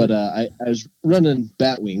 But I was running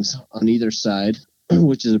bat wings on either side,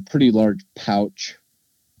 which is a pretty large pouch.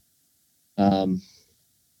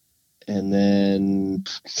 And then,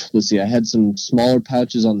 let's see, I had some smaller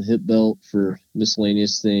pouches on the hip belt for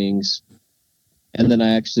miscellaneous things. And then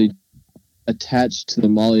I actually attached to the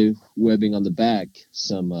molly webbing on the back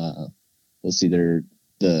some, let's see, they're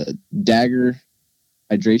the Dagger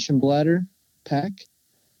hydration bladder pack.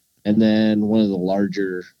 And then one of the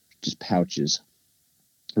larger just pouches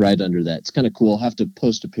right under that. It's kind of cool. I'll have to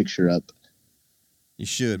post a picture up. You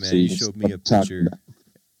should, man. So you can showed me a talk picture about-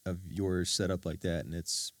 of yours set up like that, and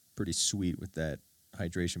it's pretty sweet with that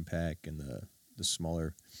hydration pack and the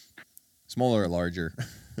smaller or larger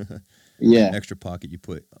Yeah. extra pocket you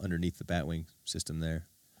put underneath the Batwing system there.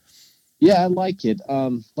 Yeah, I like it.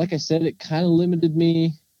 Like I said, it kind of limited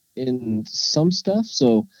me in some stuff.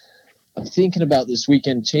 So I'm thinking about this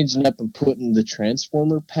weekend changing up and putting the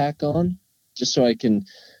Transformer pack on, just so I can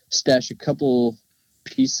stash a couple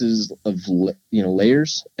pieces of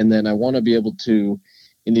layers, and then I want to be able to,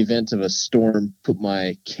 in the event of a storm, put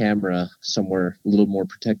my camera somewhere a little more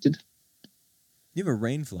protected. You have a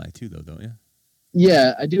Rainfly too, though, don't you?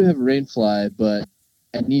 Yeah, I do have a Rainfly, but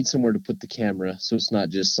I need somewhere to put the camera, so it's not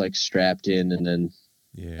just like strapped in, and then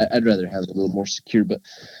Yeah, I'd rather have it a little more secure. But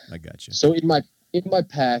I got you. so in my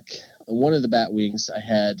pack, one of the bat wings, I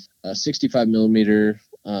had a 65 millimeter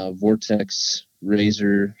Vortex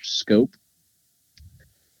Razor scope,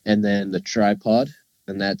 and then the tripod,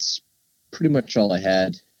 and that's pretty much all I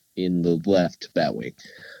had in the left bat wing.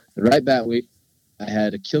 The right bat wing, I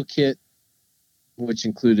had a kill kit, which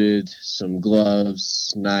included some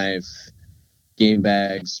gloves, knife, game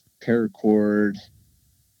bags, paracord,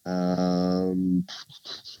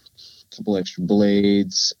 couple extra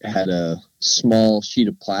blades. I had a small sheet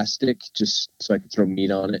of plastic just so I could throw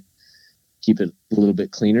meat on it, keep it a little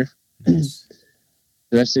bit cleaner. Nice.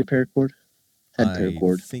 Did I say paracord? Had I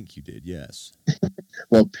paracord. think you did, yes.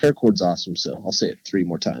 Well, paracord's awesome, so I'll say it 3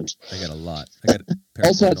 more times. I got a lot. I got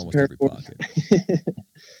Also paracord had in some almost every paracord. pocket.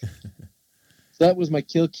 So that was my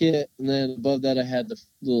kill kit, and then above that I had the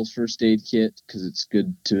little first aid kit, because it's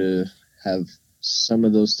good to have some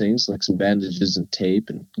of those things, like some bandages and tape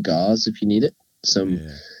and gauze if you need it. Some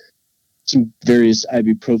various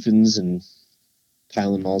ibuprofens and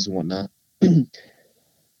Tylenols and whatnot.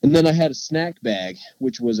 And then I had a snack bag,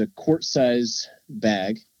 which was a quart size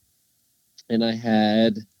bag, and I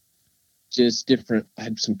had just different. I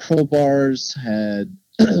had some Pro Bars, had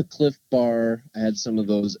Cliff Bar, I had some of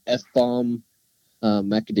those F-Bomb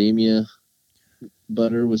macadamia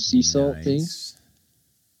butter with sea salt things.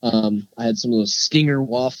 I had some of those Stinger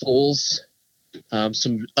waffles,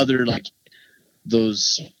 some other like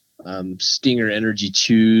those Stinger energy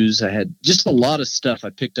chews. I had just a lot of stuff I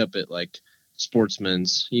picked up at like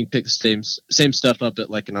Sportsman's. You can pick the same stuff up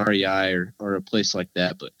at like an REI or a place like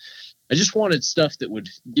that, but I just wanted stuff that would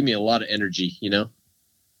give me a lot of energy, you know?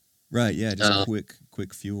 Right, yeah, just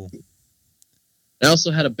quick fuel. I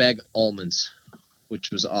also had a bag of almonds,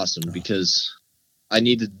 which was awesome because I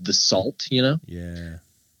needed the salt, you know? Yeah.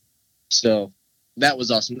 So that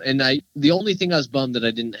was awesome. And the only thing I was bummed that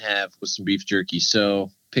I didn't have was some beef jerky,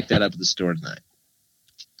 so picked that up at the store tonight.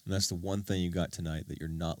 And that's the one thing you got tonight that you're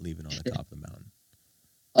not leaving on the top of the mountain.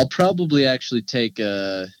 I'll probably actually take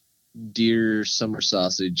a deer summer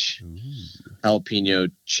sausage, jalapeno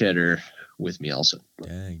cheddar with me also.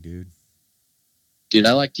 Dang, dude. Dude,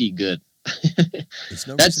 I like to eat good. It's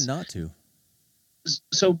no reason not to.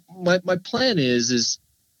 So my plan is,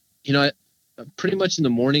 you know, pretty much in the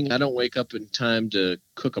morning, I don't wake up in time to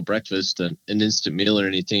cook a breakfast, an instant meal or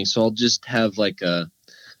anything. So I'll just have like a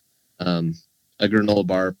granola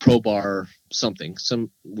bar, Pro Bar, some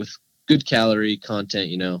with good calorie content,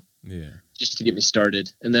 you know. Yeah. Just to get me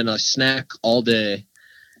started. And then I snack all day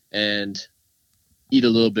and eat a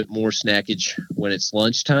little bit more snackage when it's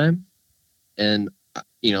lunchtime. And,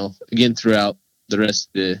 you know, again, throughout the rest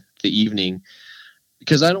of the evening,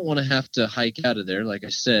 because I don't want to have to hike out of there, like I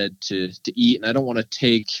said, to eat. And I don't want to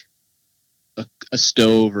take a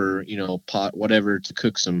stove or pot, whatever, to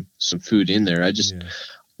cook some food in there. I just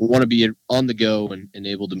want to be on the go and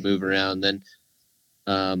able to move around. Then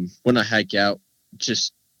when I hike out,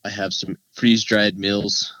 I have some freeze dried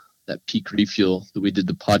meals, that Peak Refuel that we did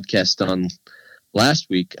the podcast on last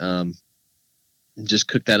week. Just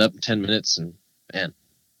cook that up in 10 minutes and man,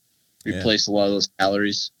 replace a lot of those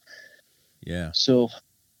calories. Yeah. So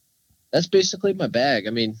that's basically my bag. I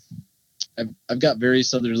mean, I've got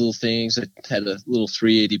various other little things. I had a little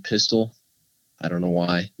 380 pistol. I don't know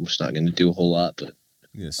why. I'm just not going to do a whole lot, but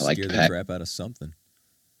You're gonna I like scare to the pack. crap out of something.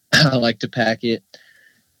 I like to pack it.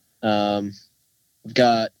 I've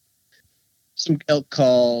got some elk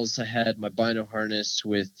calls. I had my bino harness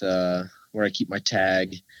with where I keep my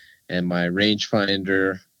tag and my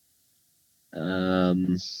rangefinder.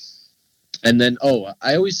 And then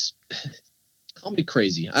I always call me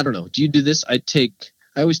crazy. I don't know. Do you do this? I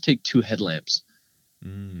always take 2 headlamps.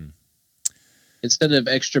 Instead of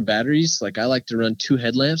extra batteries. Like I like to run 2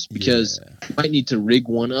 headlamps because you might need to rig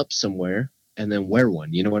one up somewhere and then wear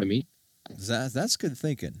one. You know what I mean? That's good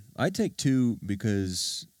thinking. I take 2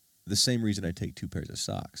 because the same reason I take 2 pairs of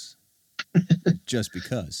socks. Just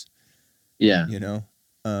because. Yeah. You know?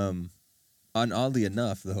 And oddly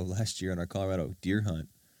enough, though, last year on our Colorado deer hunt,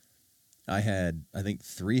 I had, I think,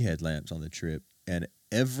 3 headlamps on the trip, and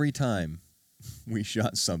every time we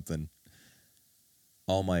shot something,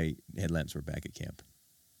 all my headlamps were back at camp.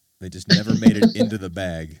 They just never made it into the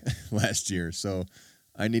bag last year, so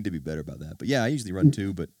I need to be better about that. But yeah, I usually run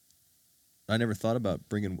 2, but I never thought about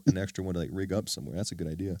bringing an extra one to like rig up somewhere. That's a good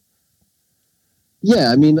idea.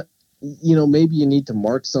 Yeah, I mean, maybe you need to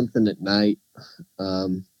mark something at night.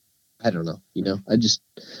 I don't know.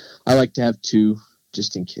 I like to have 2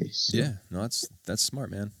 just in case. Yeah, no, that's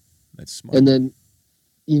smart, man. That's smart. And then,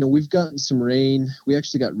 we've gotten some rain. We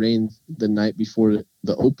actually got rain the night before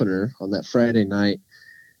the opener on that Friday night,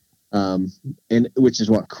 and which is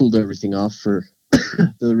what cooled everything off for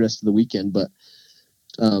the rest of the weekend. But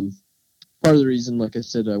part of the reason, like I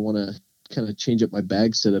said, I want to kind of change up my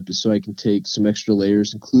bag setup is so I can take some extra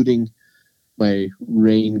layers, including my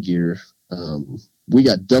rain gear. We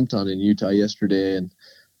got dumped on in Utah yesterday, and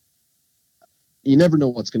you never know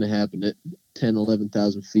what's going to happen at 10,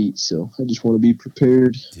 11,000 feet. So I just want to be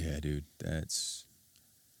prepared. Yeah, dude, that's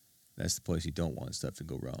the place you don't want stuff to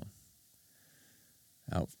go wrong.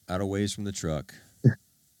 Out of ways from the truck.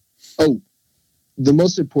 Oh, the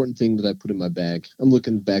most important thing that I put in my bag, I'm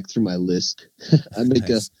looking back through my list. I make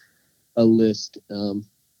Nice. a list.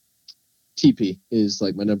 TP is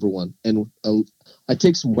like my number one. And I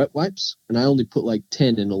take some wet wipes, and I only put like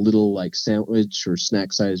 10 in a little like sandwich or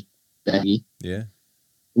snack size baggie. Yeah.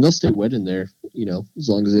 And they'll stay wet in there, as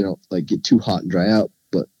long as they don't like get too hot and dry out.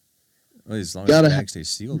 But Well, as long as Gotta the bag stays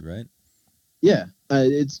sealed, right? yeah,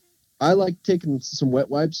 I like taking some wet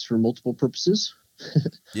wipes for multiple purposes.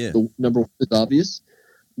 Yeah. The number one is obvious.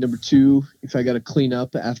 Number 2, if I got to clean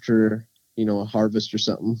up after, a harvest or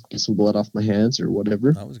something, get some blood off my hands or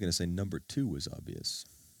whatever. I was going to say number 2 was obvious.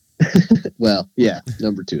 Well, yeah,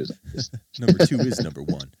 number 2 is obvious. Number 2 is number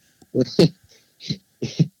 1.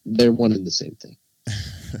 They're one and the same thing.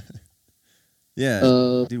 Yeah.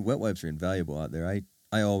 Uh, Dude, wet wipes are invaluable out there.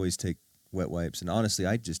 I always take wet wipes, and honestly,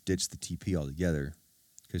 I just ditch the TP altogether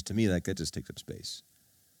because to me, that just takes up space.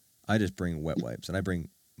 I just bring wet wipes, and I bring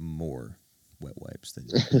more wet wipes than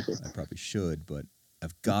I probably should, but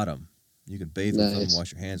I've got them. You can bathe with them, Nice.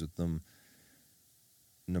 wash your hands with them.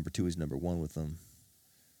 Number 2 is number 1 with them.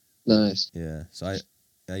 Nice. Yeah, so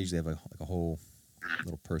I usually have a whole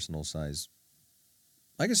little personal size.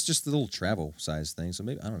 I guess just the little travel size thing. So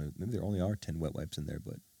maybe I don't know. Maybe there only are 10 wet wipes in there,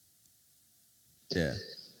 but yeah,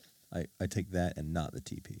 I take that and not the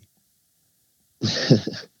TP.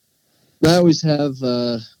 I always have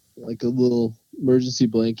like a little emergency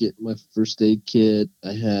blanket, my first aid kit.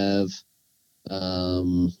 I have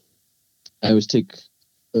I always take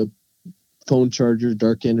a phone charger,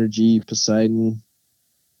 Dark Energy, Poseidon,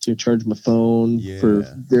 to charge my phone for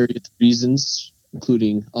Yeah. various reasons,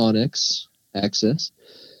 including Onyx access.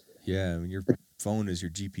 Yeah, when your phone is your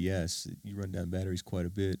GPS, you run down batteries quite a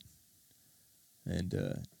bit. And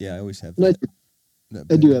yeah, I always have And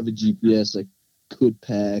that I do battery. have a GPS I could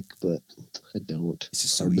pack, but I don't. It's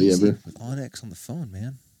just so hardly easy ever. with Onyx on the phone,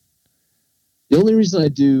 man. The only reason I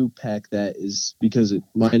do pack that is because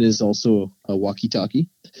mine is also a walkie-talkie,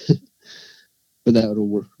 but that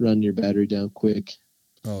will run your battery down quick.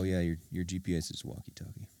 Oh yeah, your GPS is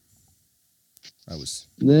walkie-talkie. I was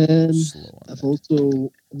And then slow on I've that.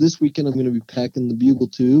 also this weekend I'm going to be packing the bugle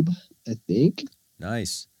tube. I think.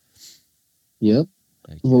 Nice. Yep.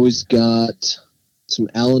 Thank I've you. always got some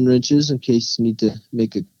Allen wrenches in case you need to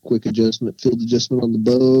make a quick adjustment, field adjustment on the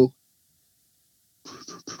bow.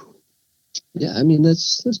 Yeah, I mean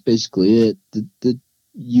that's basically it. The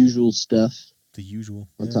usual stuff. The usual.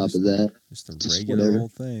 On top of that, just the just regular whatever.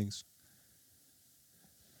 old things.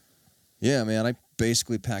 Yeah, man, I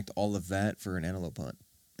basically packed all of that for an antelope hunt,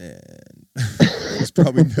 and it's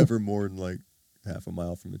probably never more than like half a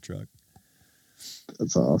mile from the truck.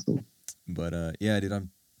 That's awesome. But yeah, dude,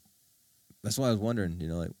 that's why I was wondering,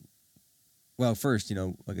 like, well, first,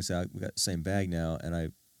 like I said, we got the same bag now,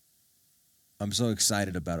 and I'm so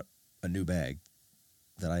excited about a new bag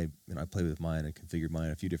that I played with mine and configured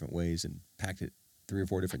mine a few different ways and packed it 3 or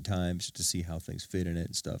 4 different times to see how things fit in it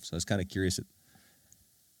and stuff. So I was kind of curious at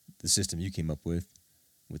the system you came up with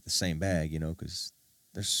the same bag, because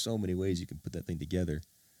there's so many ways you can put that thing together.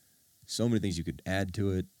 So many things you could add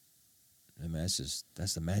to it. I mean,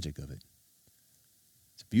 that's the magic of it.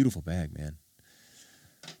 It's a beautiful bag, man.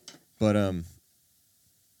 But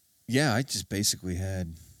yeah, I just basically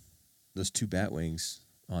had those 2 bat wings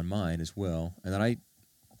on mine as well, and then I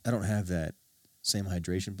don't have that same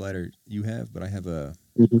hydration bladder you have, but I have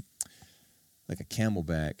like a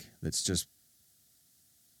Camelback that's just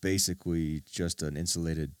basically just an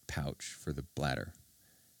insulated pouch for the bladder,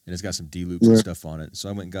 and it's got some D-loops and stuff on it. So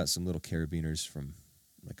I went and got some little carabiners from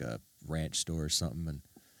like a ranch store or something, and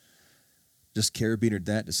just carabinered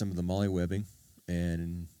that to some of the molly webbing,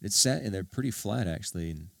 and it sat in there pretty flat actually,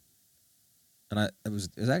 and it was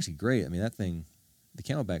actually great. I mean, that thing, the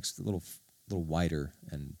Camelback's a little wider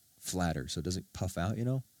and flatter, so it doesn't puff out,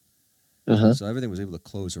 So everything was able to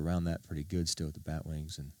close around that pretty good still with the bat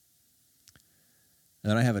wings, and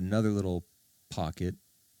then I have another little pocket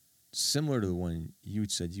similar to the one you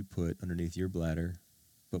said you put underneath your bladder,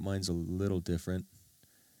 but mine's a little different.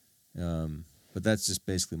 But that's just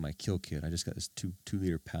basically my kill kit. I just got this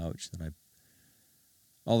 2-liter pouch that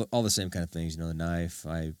all the same kind of things, the knife.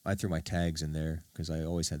 I threw my tags in there because I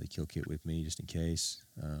always had the kill kit with me just in case.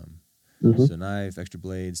 So knife, extra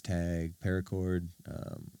blades, tag, paracord.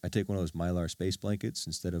 I take one of those Mylar space blankets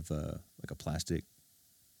instead of like a plastic,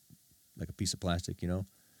 like a piece of plastic,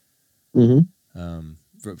 for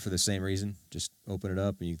the same reason. Just open it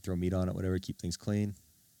up and you throw meat on it, whatever, keep things clean.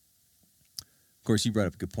 Of course, you brought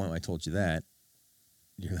up a good point when I told you that.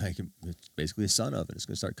 You're like, it's basically a sun oven. It's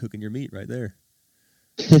going to start cooking your meat right there.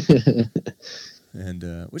 And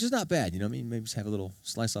which is not bad, maybe just have a little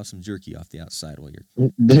slice off some jerky off the outside while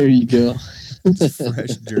you're there you go.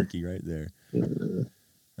 fresh jerky right there.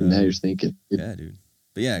 Now you're thinking. Yeah, dude.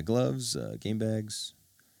 But yeah, gloves, game bags,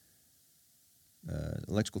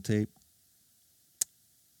 electrical tape.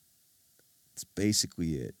 That's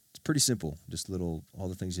basically it. It's pretty simple. Just all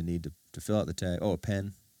the things you need to fill out the tag. Oh, a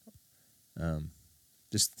pen.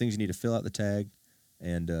 Just things you need to fill out the tag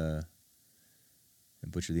and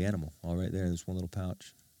butcher the animal, all right there in this one little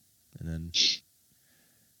pouch. And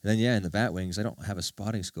then yeah, in the bat wings, I don't have a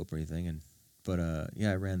spotting scope or anything, but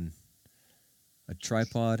I ran a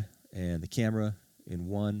tripod and the camera in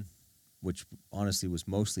one, which honestly was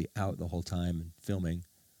mostly out the whole time and filming.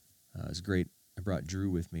 It was great. I brought Drew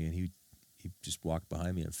with me, and he just walked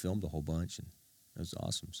behind me and filmed a whole bunch, and it was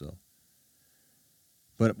awesome. So,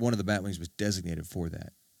 but one of the bat wings was designated for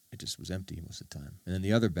that. It just was empty most of the time. And then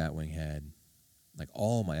the other bat wing had like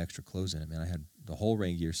all my extra clothes in it, man. I had the whole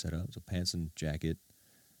rain gear set up. So pants and jacket,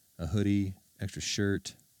 a hoodie, extra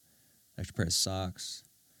shirt, extra pair of socks.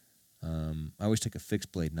 I always take a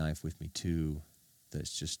fixed blade knife with me too.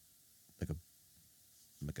 That's just like a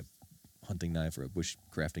hunting knife or a bush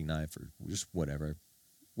crafting knife or just whatever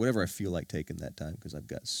I feel like taking that time because I've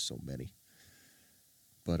got so many.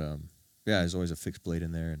 But yeah, there's always a fixed blade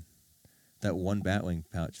in there, and that one batwing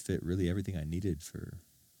pouch fit really everything I needed for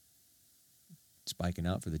spiking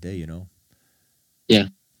out for the day, Yeah.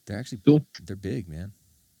 They're actually cool. They're big, man.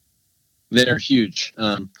 They're huge.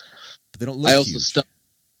 But they don't look I also huge.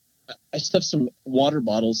 stuff some water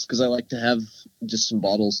bottles because I like to have just some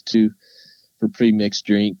bottles too for pre-mixed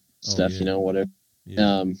drink stuff, whatever.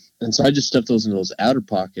 Yeah. And so I just stuffed those in those outer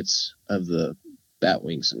pockets of the bat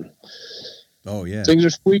wings, and oh yeah, things are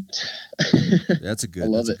sweet. That's a good. I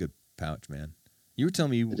love a good pouch, man. You were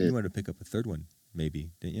telling me you wanted to pick up a third one,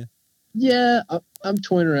 maybe, didn't you? Yeah, I'm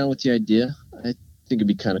toying around with the idea. I think it'd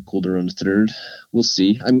be kind of cool to run a third. We'll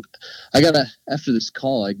see. After this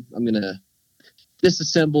call, I'm gonna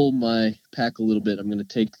disassemble my pack a little bit. I'm gonna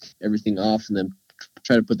take everything off and then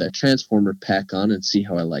try to put that transformer pack on and see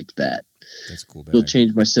how I like that. That's a cool bag. It'll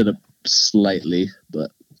change my setup slightly,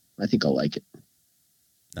 but I think I'll like it.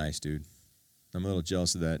 Nice, dude. I'm a little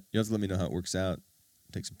jealous of that. You have to let me know how it works out.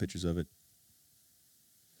 Take some pictures of it.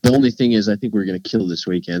 The only thing is, I think we're going to kill this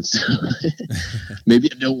weekend, so maybe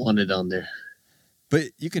I don't want it on there. But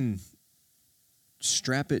you can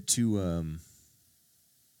strap it to,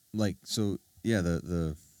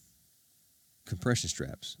 the compression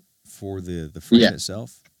straps for the frame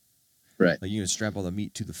itself. Right. Like you can strap all the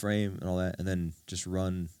meat to the frame and all that, and then just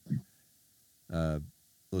run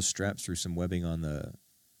those straps through some webbing on the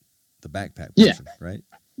backpack portion, right?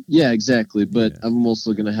 Yeah, exactly. But Yeah. I'm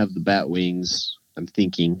also going to have the bat wings, I'm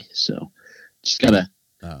thinking. So just gotta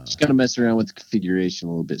mess around with the configuration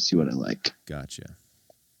a little bit, see what I like. Gotcha.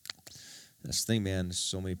 That's the thing, man. There's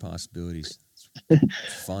so many possibilities.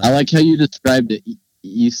 It's fun. I like how you described it.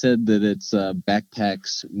 You said that it's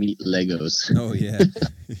backpacks meet Legos. Oh yeah,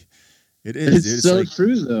 it is. Dude. It's so like,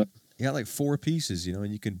 true, though. you got like 4 pieces,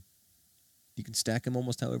 and you can stack them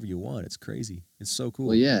almost however you want. It's crazy. It's so cool.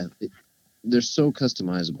 Well, yeah, they're so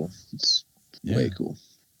customizable. It's way cool.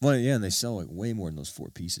 Well, yeah, and they sell like way more than those 4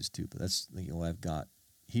 pieces too. But that's what I've got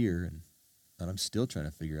here, and I'm still trying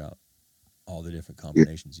to figure out all the different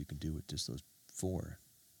combinations you can do with just those 4.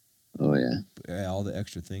 Oh yeah. But, yeah, all the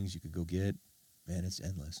extra things you could go get, man, it's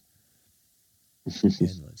endless.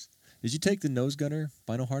 Endless. Did you take the nose gunner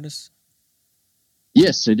vinyl harness?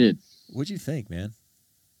 Yes, I did. What'd you think, man?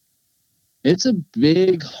 It's a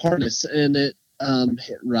big harness, and it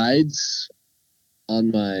rides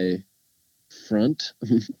on my front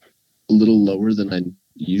a little lower than I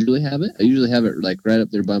usually have it. I usually have it like right up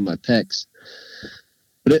there by my pecs,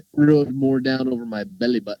 but it rode more down over my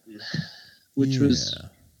belly button, which was a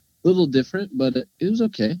little different, but it was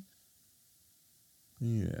okay.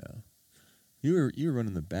 Yeah. You were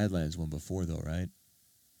running the Badlands one before though, right?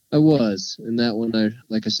 I was, and that one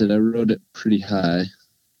like I said, I rode it pretty high.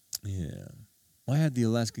 Yeah. Well, I had the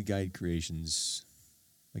Alaska Guide Creations,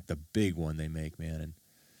 like the big one they make, man,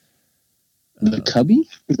 and The Cubby?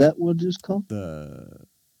 Is that what it's called? the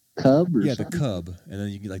Cub? Or the something? Cub, and then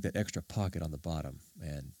you get like that extra pocket on the bottom,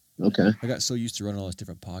 and Okay. I got so used to running all those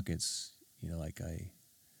different pockets,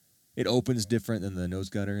 it opens different than the nose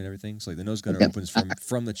gunner and everything. So like the nose gunner opens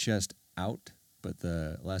from the chest out, but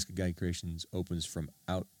the Alaska Guide Creations opens from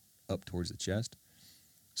out up towards the chest.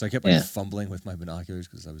 So I kept fumbling with my binoculars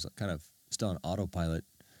because I was kind of still on autopilot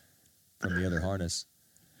from the other harness.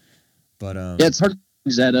 But Yeah, it's hard to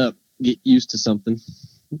use that up. Get used to something.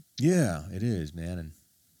 yeah, it is, man.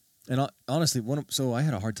 And honestly, so I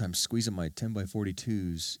had a hard time squeezing my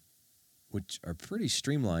 10x42s, which are pretty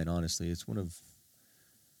streamlined, honestly. It's one of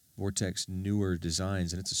Vortex newer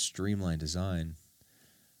designs, and it's a streamlined design.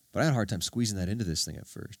 But I had a hard time squeezing that into this thing at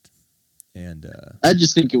first. And I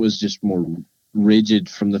just think it was just more rigid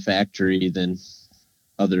from the factory than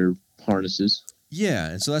other harnesses. yeah,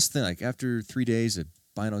 and so that's the thing. Like after 3 days of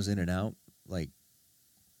binos in and out, like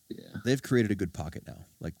they've created a good pocket now.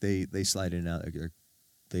 Like they slide in and out.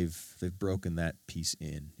 They've broken that piece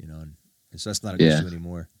in, and so that's not an issue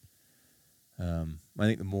anymore. I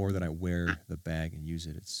think the more that I wear the bag and use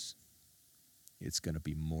it, it's going to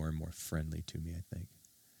be more and more friendly to me, I think.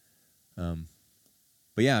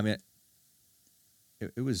 But yeah, I mean,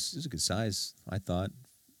 it was a good size, I thought.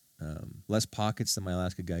 Less pockets than my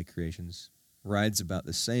Alaska Guide Creations. Rides about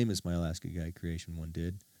the same as my Alaska Guide Creation one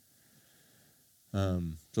did.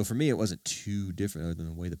 So for me, it wasn't too different other than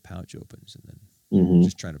the way the pouch opens, and then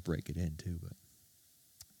just trying to break it in too. But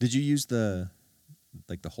did you use the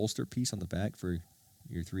holster piece on the back for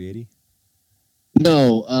your 380?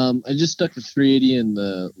 No, I just stuck the 380 in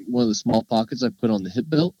one of the small pockets I put on the hip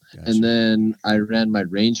belt, and then I ran my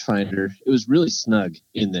rangefinder. It was really snug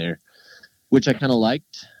in there, which I kind of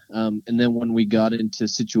liked. And then when we got into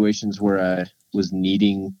situations where I was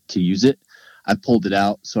needing to use it, I pulled it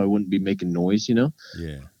out so I wouldn't be making noise,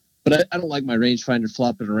 Yeah. But I don't like my rangefinder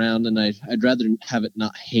flopping around, and I'd rather have it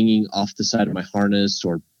not hanging off the side of my harness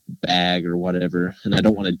or bag or whatever, and I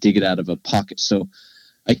don't want to dig it out of a pocket. So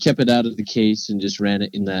I kept it out of the case and just ran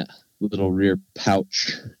it in that little rear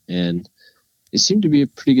pouch, and it seemed to be a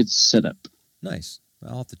pretty good setup. Nice.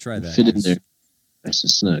 I'll have to try that. Fit in there nice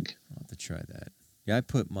and snug. I'll have to try that. Yeah, I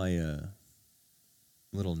put my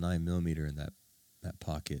little 9mm in that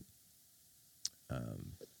pocket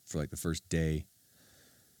for like the first day,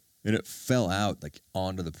 and it fell out like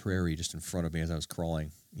onto the prairie just in front of me as I was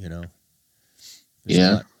crawling.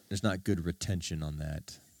 There's not good retention on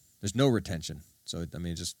that. There's no retention. So I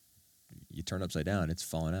mean, just you turn upside down, it's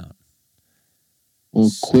falling out.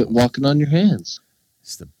 Well, quit walking on your hands.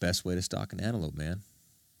 It's the best way to stalk an antelope, man.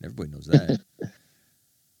 Everybody knows that.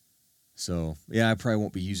 So yeah, I probably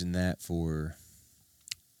won't be using that for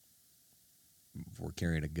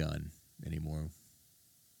carrying a gun anymore.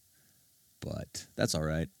 But that's all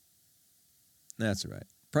right. That's all right.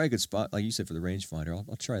 probably a good spot, like you said, for the rangefinder.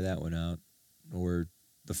 I'll try that one out, or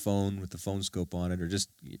the phone with the phone scope on it, or just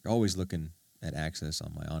you're always looking at access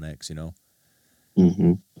on my Onyx, you know.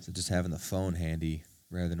 Mm-hmm. So just having the phone handy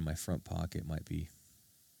rather than in my front pocket might be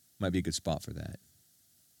a good spot for that.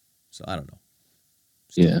 So I don't know.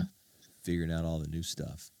 Still Yeah. figuring out all the new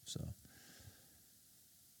stuff. So,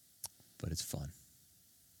 but it's fun.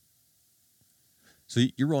 So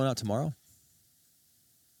you're rolling out tomorrow?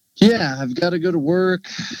 Yeah, I've got to go to work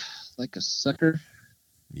like a sucker.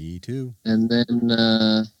 Me too. And then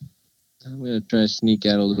I'm going to try to sneak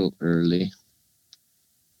out a little early.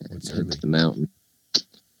 What's and head early? to the mountain.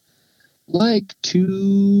 Like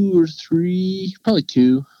 2 or 3, probably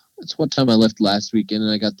 2. That's what time I left last weekend,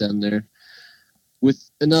 and I got down there. With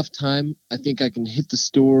enough time, I think I can hit the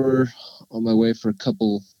store on my way for a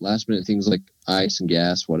couple last-minute things like ice and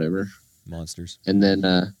gas, whatever. Monsters. And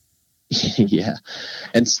then, yeah,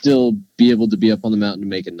 and still be able to be up on the mountain to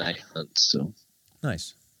make a night hunt. So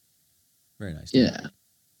Nice. Very nice. yeah.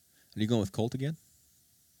 Are you going with Colt again?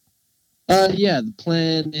 Yeah, the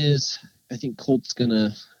plan is I think Colt's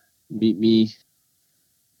gonna meet me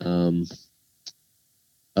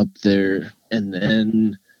up there, and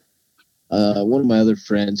then one of my other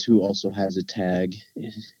friends who also has a tag,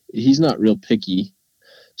 he's not real picky,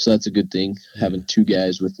 so that's a good thing, having 2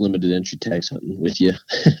 guys with limited entry tags hunting with you.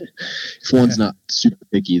 If one's not super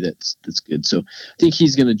picky, that's good. So I think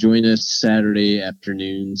he's gonna join us Saturday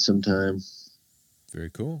afternoon sometime. Very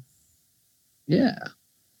cool. Yeah.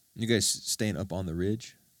 You guys staying up on the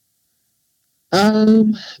ridge?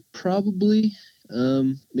 Probably.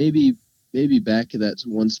 Maybe back at that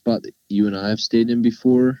one spot that you and I have stayed in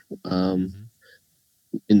before.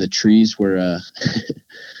 In the trees where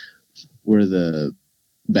where the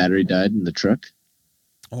battery died in the truck.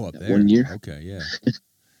 Oh, up that there. one year. Okay, yeah.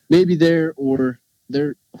 Maybe there, or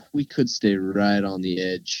there. We could stay right on the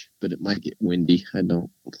edge, but it might get windy. I don't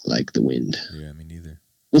like the wind. Yeah, me neither.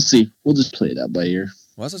 We'll see. We'll just play it out by ear.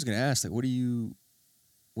 Well, I was going to ask, like,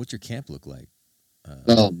 what's your camp look like?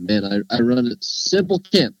 Oh man, I run a simple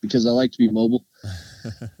camp because I like to be mobile.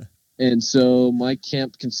 And so my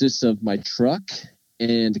camp consists of my truck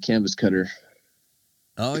and a canvas cutter.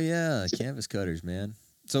 Oh yeah, canvas cutters, man.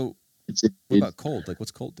 So It's it. what about Colt? Like,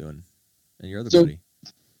 what's Colt doing? And your other So- buddy?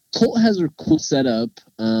 Colt has a cool setup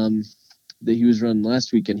that he was running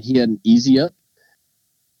last week, and he had an easy up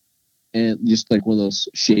and just like one of those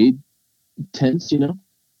shade tents, you know.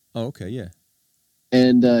 Oh, okay, yeah.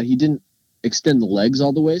 And he didn't extend the legs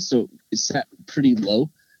all the way, so it sat pretty low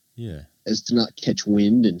Yeah, as to not catch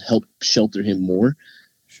wind and help shelter him more.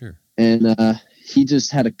 sure. And he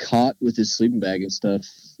just had a cot with his sleeping bag and stuff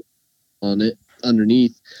on it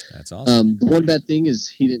underneath. That's awesome. The one bad thing is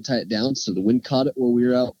he didn't tie it down, so the wind caught it while we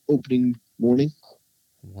were out opening morning.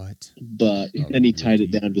 What? But A then he tied it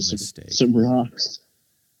rookie down to mistake. some rocks,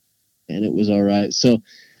 and it was all right. So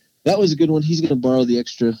that was a good one. He's going to borrow the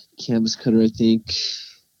extra canvas cutter, I think.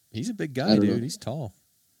 He's a big I guy, don't dude. know. He's tall.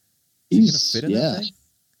 Is he gonna fit in that thing?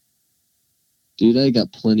 Dude, I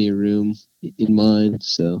got plenty of room in mine,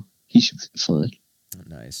 so he should fit fine.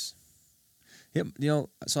 Nice. Yeah, you know,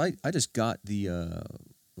 so I just got the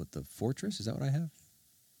the Fortress, is that what I have?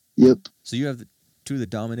 Yep. So you have the 2 of the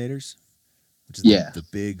Dominators, which is Yeah. the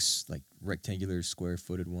big like rectangular square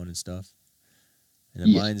footed one and stuff. And then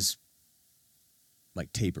Yeah. mine's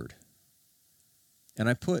like tapered. And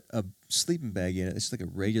I put a sleeping bag in it. It's like a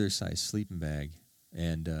regular size sleeping bag.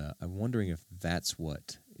 And I'm wondering if that's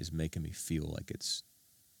what is making me feel like it's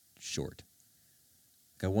short.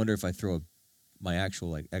 Like, I wonder if I throw my actual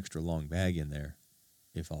like extra long bag in there,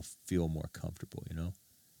 if I'll feel more comfortable, you know?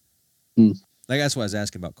 Hmm. Like, that's why I was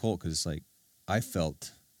asking about Colt, because it's like I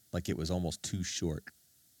felt like it was almost too short.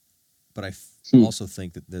 But I also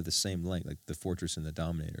think that they're the same length, like the Fortress and the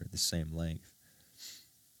Dominator, the same length.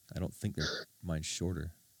 I don't think mine's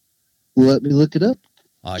shorter. Let me look it up.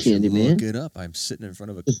 I should Candyman. look it up. I'm sitting in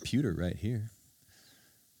front of a computer right here.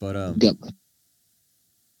 But Got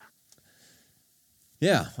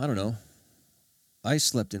yeah, I don't know. I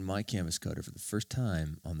slept in my canvas cutter for the first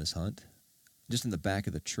time on this hunt, just in the back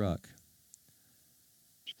of the truck.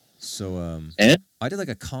 So And? I did like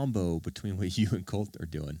a combo between what you and Colt are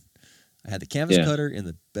doing. I had the canvas cutter in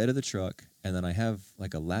the bed of the truck, and then I have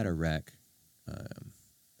like a ladder rack,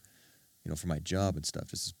 you know, for my job and stuff.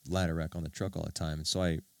 Just this ladder rack on the truck all the time. And so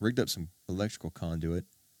I rigged up some electrical conduit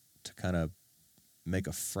to kind of make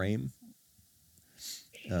a frame,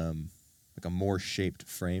 like a more shaped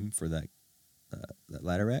frame for that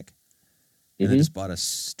ladder rack. And I just bought a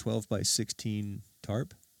 12 by 16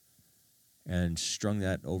 tarp and strung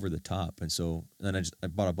that over the top. And so then I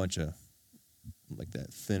bought a bunch of like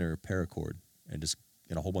that thinner paracord and just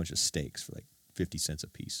and a whole bunch of steaks for like 50 cents a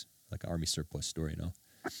piece, like an Army surplus store, you know.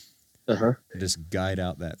 Uh-huh. Just guide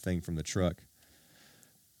out that thing from the truck.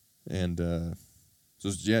 And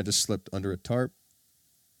just slept under a tarp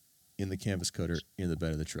in the canvas cutter in the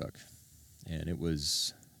bed of the truck. And it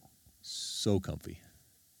was so comfy.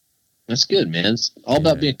 That's good, man. It's all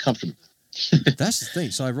about Yeah. being comfortable. That's the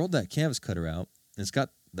thing. So I rolled that canvas cutter out, and it's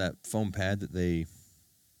got that foam pad that they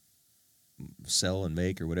sell and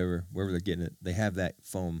make or whatever, wherever they're getting it. They have that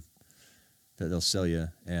foam that they'll sell you,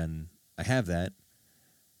 and I have that.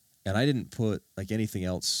 And I didn't put like anything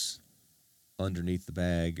else underneath the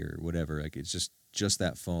bag or whatever. Like it's just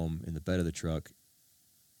that foam in the bed of the truck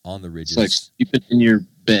on the ridges. It's like sleeping in your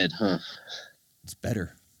bed, huh? It's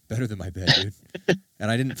better than my bed, dude.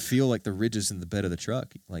 And I didn't feel like the ridges in the bed of the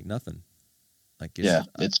truck, like nothing. Like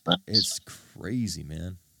It's nice. it's crazy,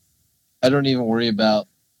 man. I don't even worry about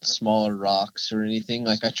smaller rocks or anything.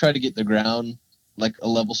 Like I try to get the ground, like a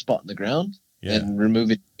level spot in the ground, and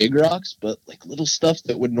remove it big rocks. But like little stuff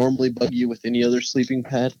that would normally bug you with any other sleeping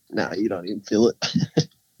pad, nah, you don't even feel it.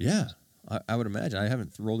 Yeah, I would imagine. I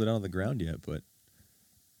haven't rolled it out on the ground yet, but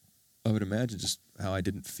I would imagine just how I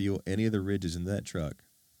didn't feel any of the ridges in that truck.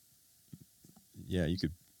 Yeah, you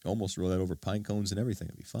could almost roll that over pine cones and everything.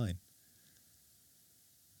 It'd be fine.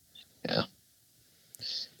 Yeah,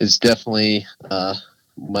 it's definitely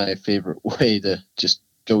my favorite way to just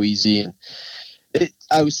go easy. And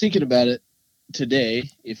I was thinking about it today.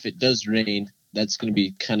 If it does rain, that's going to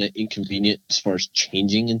be kind of inconvenient as far as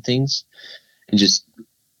changing and things, and just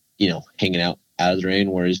hanging out of the rain.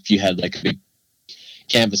 Whereas if you had like a big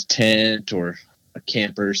canvas tent or a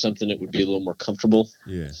camper or something, it would be a little more comfortable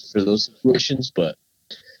for those situations. But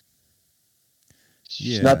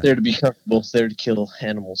it's not there to be comfortable. It's there to kill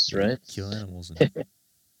animals, right? Kill animals. And,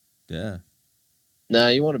 yeah. Nah,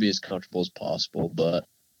 you want to be as comfortable as possible, but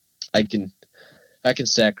I can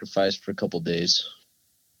sacrifice for a couple days.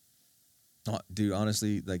 Oh, dude,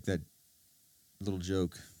 honestly, like that little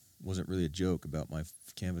joke wasn't really a joke about my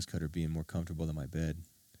canvas cutter being more comfortable than my bed.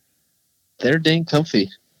 They're dang comfy.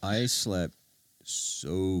 I slept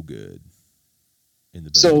so good in the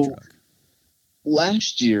bed of the truck.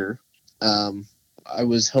 Last year, I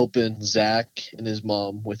was helping Zach and his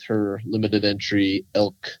mom with her limited entry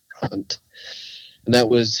elk hunt. And that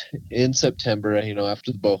was in September,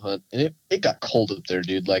 after the bow hunt. And it got cold up there,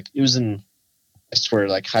 dude. Like, it was in, I swear,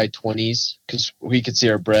 like high 20s because we could see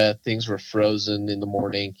our breath. Things were frozen in the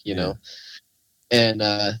morning, you know. And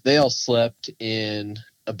they all slept in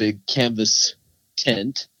a big canvas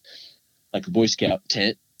tent, like a Boy Scout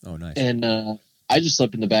tent. Oh, nice. And I just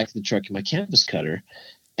slept in the back of the truck in my canvas cutter.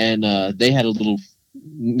 And they had a little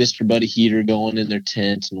Mr. Buddy heater going in their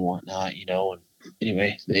tent and whatnot, And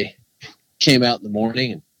anyway, they came out in the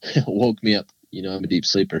morning and woke me up. I'm a deep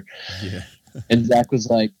sleeper. Yeah. And Zach was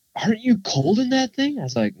like, "Aren't you cold in that thing?" I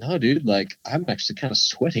was like, "No, dude. Like, I'm actually kind of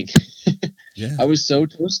sweating." Yeah. I was so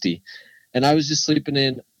toasty. And I was just sleeping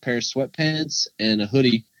in a pair of sweatpants and a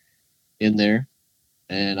hoodie in there.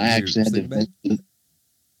 And I actually had to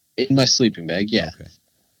in my sleeping bag. Yeah. Okay.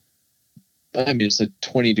 But I mean, it's a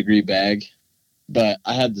 20-degree bag. But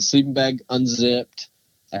I had the sleeping bag unzipped.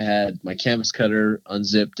 I had my canvas cutter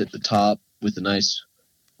unzipped at the top with a nice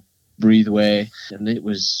breathe away. And I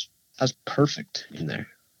was perfect in there.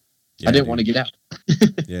 Yeah, I didn't want to get out.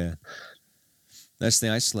 Yeah. That's the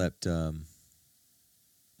thing. I slept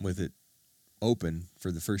with it open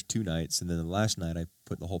for the first 2 nights. And then the last night I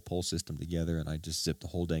put the whole pole system together and I just zipped the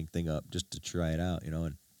whole dang thing up just to try it out,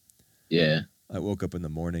 And Yeah. I woke up in the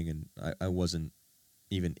morning and I wasn't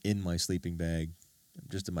even in my sleeping bag,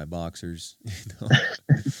 just in my boxers.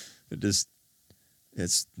 It's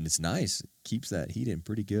nice. It keeps that heat in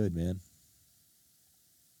pretty good, man.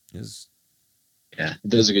 Yeah, it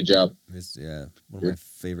does a good job. It's one of my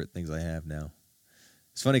favorite things I have now.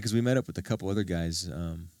 It's funny because we met up with a couple other guys.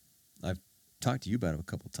 I've talked to you about them a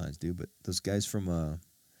couple times, dude. But those guys from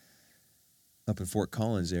up in Fort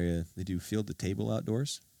Collins area, they do field to table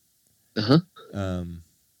outdoors.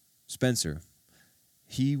 Spencer,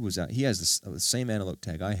 he was out. He has the same antelope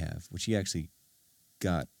tag I have, which he actually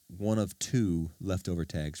got one of 2 leftover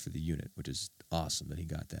tags for the unit, which is awesome that he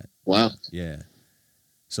got that. Wow. Yeah.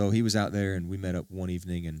 So he was out there, and we met up one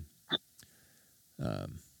evening and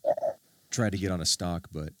tried to get on a stalk,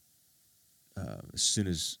 but as soon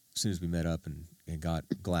as we met up and got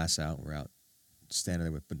glass out, we're out standing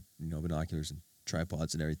there with binoculars and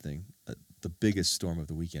tripods and everything. The biggest storm of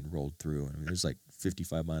the weekend rolled through. I mean, there's like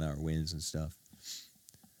 55-mile-an-hour winds and stuff.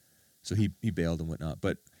 So he bailed and whatnot,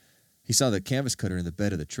 but he saw the canvas cutter in the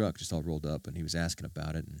bed of the truck just all rolled up, and he was asking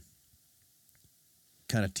about it and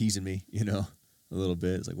kind of teasing me, a little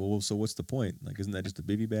bit. It's like, well, so what's the point? Like, isn't that just a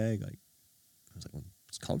bivy bag? Like, I was like, well,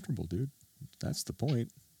 it's comfortable, dude. That's the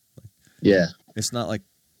point. Yeah. It's not like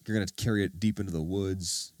you're gonna carry it deep into the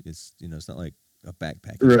woods. It's it's not like a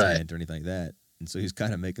backpacking Right. tent or anything like that. And so he's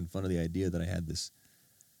kind of making fun of the idea that I had this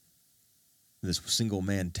single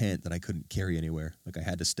man tent that I couldn't carry anywhere. Like I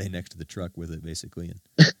had to stay next to the truck with it, basically. And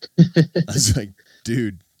I was like,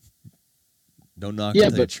 dude, don't knock it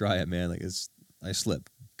until you try it, man. Like I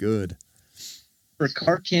slept good. For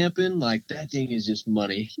car camping, like that thing is just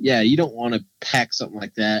money. Yeah, you don't want to pack something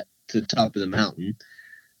like that to the top of the mountain.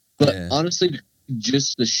 But honestly,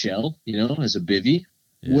 just the shell, as a bivvy,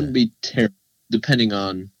 wouldn't be terrible, depending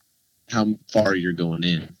on how far you're going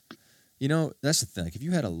in. That's the thing. Like, if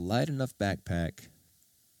you had a light enough backpack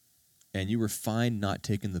and you were fine not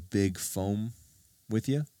taking the big foam with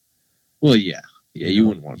you. Well, yeah. Yeah, you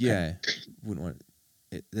wouldn't want that. Yeah, wouldn't want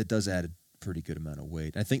it. That does add a pretty good amount of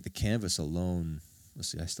weight. I think the canvas alone, let's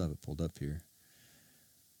see, I still have it pulled up here.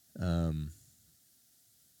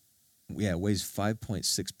 It weighs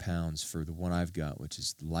 5.6 pounds for the one I've got, which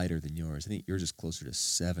is lighter than yours. I think yours is closer to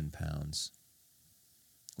 7 pounds,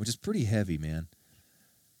 which is pretty heavy, man.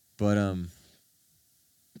 But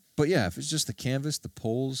yeah, if it's just the canvas, the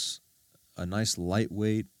poles, a nice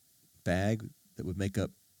lightweight bag that would make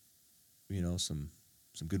up, some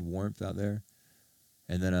good warmth out there,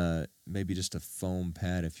 and then maybe just a foam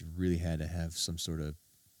pad if you really had to have some sort of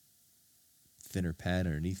thinner pad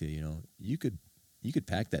underneath it. You could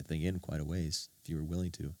pack that thing in quite a ways if you were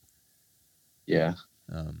willing to. Yeah.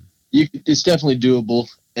 It's definitely doable.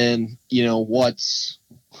 And, what's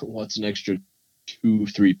an extra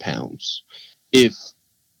 2-3 pounds? On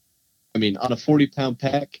a 40-pound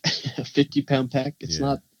pack, a 50-pound pack, it's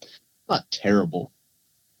not terrible.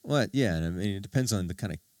 Well, yeah, and it depends on the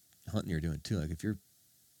kind of hunting you're doing, too. Like, if you're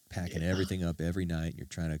packing everything up every night and you're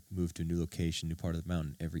trying to move to a new location, new part of the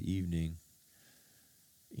mountain every evening,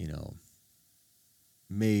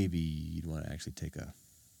 maybe you'd want to actually take a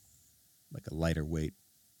lighter weight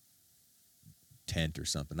tent or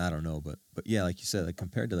something. I don't know, but yeah, like you said, like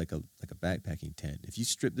compared to like a backpacking tent, if you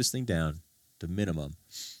strip this thing down to minimum,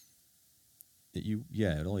 it'd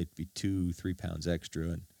only be 2-3 pounds extra,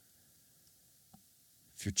 and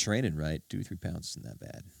if you're training right, 2-3 pounds isn't that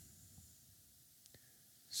bad.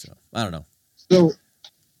 So I don't know. So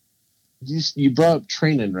you brought up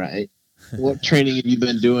training, right? What training have you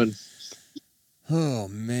been doing? Oh,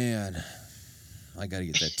 man. I got to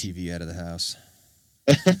get that TV out of the house.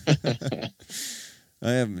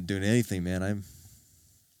 I haven't been doing anything, man.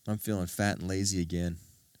 I'm feeling fat and lazy again.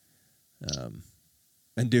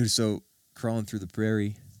 And, dude, so crawling through the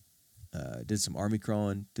prairie, did some army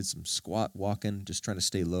crawling, did some squat walking, just trying to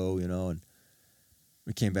stay low, and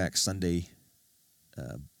we came back Sunday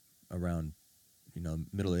around,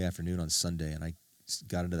 middle of the afternoon on Sunday, and I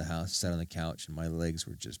got into the house, sat on the couch, and my legs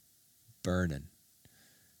were just burning.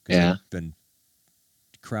 Yeah. I've been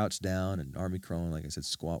crouched down and army crawling, like I said,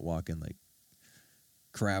 squat walking, like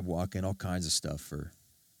crab walking, all kinds of stuff for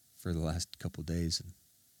the last couple of days, and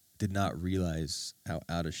did not realize how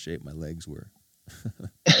out of shape my legs were.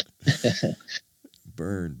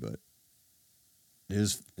 Burned, but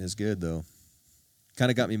it was good though. Kind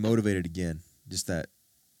of got me motivated again. Just that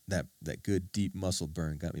good deep muscle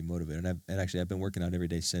burn got me motivated, and I've been working out every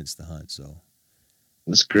day since the hunt. So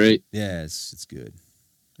that's great. Yeah, it's good.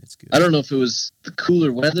 It's good. I don't know if it was the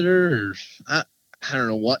cooler weather or I don't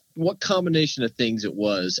know what combination of things it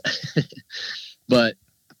was, but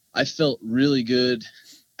I felt really good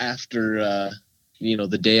after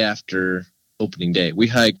the day after opening day. We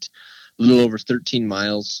hiked a little over 13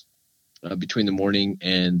 miles between the morning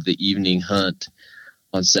and the evening hunt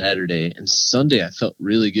on Saturday, and Sunday I felt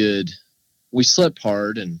really good. We slept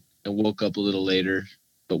hard and woke up a little later,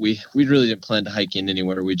 but we really didn't plan to hike in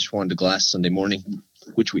anywhere. We just wanted to glass Sunday morning,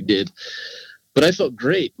 which we did. But I felt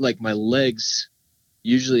great. Like my legs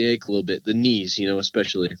usually ache a little bit, the knees,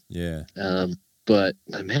 especially. Yeah. But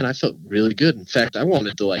man, I felt really good. In fact, I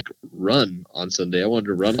wanted to run on Sunday. I wanted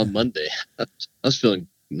to run on Monday. I was feeling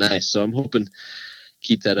nice, so I'm hoping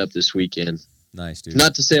keep that up this weekend. Nice, dude.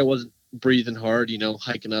 Not to say I wasn't breathing hard,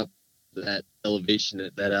 hiking up that elevation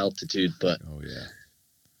at that altitude, but oh yeah.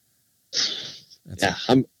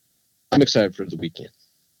 I'm excited for the weekend.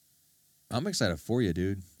 I'm excited for you,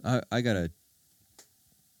 dude. I gotta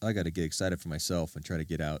get excited for myself and try to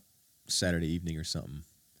get out Saturday evening or something.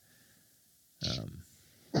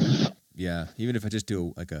 Yeah, even if I just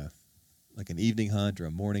do like an evening hunt or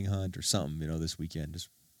a morning hunt or something, this weekend,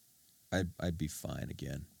 I'd be fine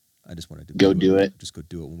again. I just wanted to go do it. Just go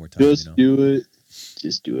do it one more time. Just do it.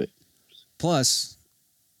 Just do it. Plus,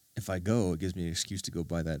 if I go, it gives me an excuse to go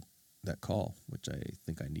buy that that call, which I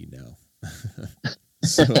think I need now.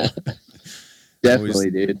 So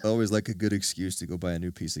Definitely, dude. I always like a good excuse to go buy a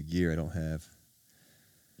new piece of gear I don't have.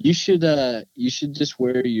 You should just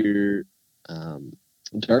wear your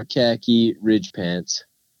dark khaki ridge pants,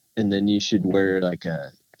 and then you should wear like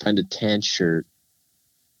a kind of tan shirt.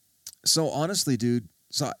 So honestly, dude,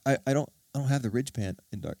 so I don't have the ridge pant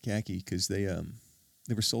in dark khaki because they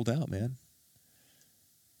were sold out, man.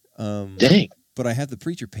 Dang. But I had the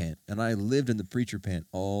preacher pant, and I lived in the preacher pant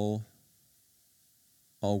all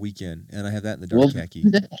weekend, and I have that in the dark khaki.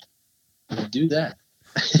 Do that.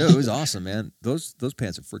 No, it was awesome, man. Those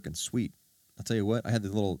pants are freaking sweet. I'll tell you what, I had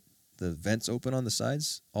the vents open on the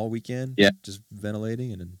sides all weekend, just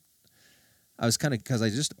ventilating, and then I was kind of, because I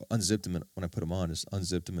just unzipped them when I put them on, just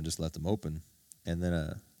unzipped them and just left them open, and then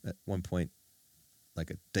at one point,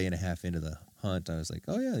 like a day and a half into the hunt, I was like,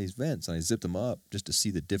 oh yeah, these vents, and I zipped them up just to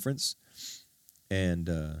see the difference, and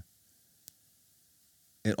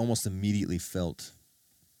it almost immediately felt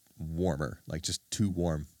warmer, like just too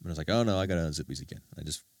warm. And I was like, oh no, I gotta unzip these again. I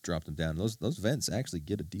just dropped them down. Those vents actually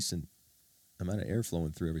get a decent amount of air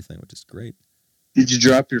flowing through everything, which is great. Did you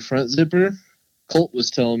drop your front zipper? Colt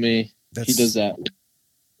was telling me he does that with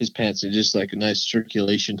his pants. It's just like a nice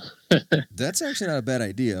circulation. That's actually not a bad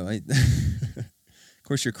idea. Of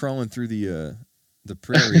course, you're crawling through the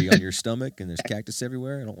prairie on your stomach, and there's cactus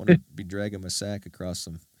everywhere. I don't want to be dragging my sack across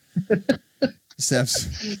some.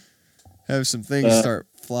 Just have some things start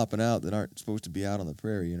flopping out that aren't supposed to be out on the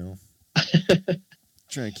prairie, you know.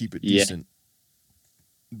 Trying to keep it decent.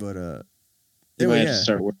 But you might have to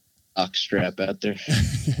start wearing a ox strap out there.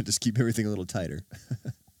 Just keep everything a little tighter.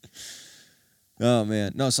 Oh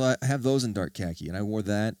man, no. So I have those in dark khaki, and I wore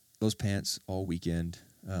those pants all weekend,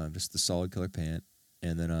 just the solid color pant,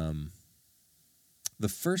 and then the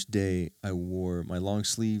first day I wore my long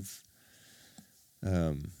sleeve,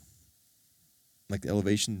 like the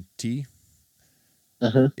elevation tee.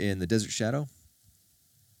 In the Desert Shadow.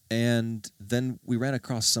 And then we ran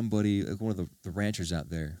across somebody, like one of the ranchers out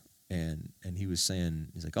there, and he was saying,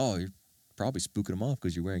 he's like, oh, you're probably spooking them off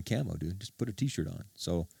because you're wearing camo, dude. Just put a t-shirt on.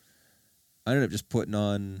 So I ended up just putting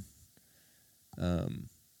on,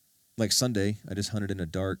 like Sunday, I just hunted in a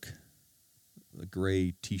dark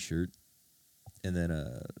gray t-shirt, and then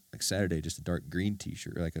like Saturday, just a dark green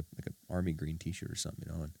t-shirt, like a army green t-shirt or something,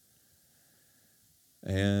 you know.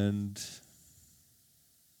 And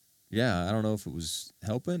yeah, I don't know if it was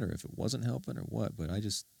helping or if it wasn't helping or what, but I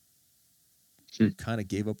just kind of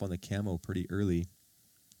gave up on the camo pretty early.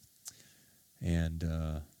 And,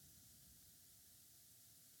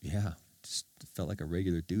 yeah, just felt like a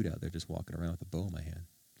regular dude out there just walking around with a bow in my hand.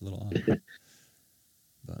 A little odd.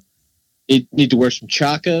 But you need to wear some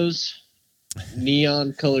chacos,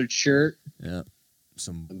 neon colored shirt. Yeah.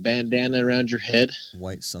 Some bandana around your head.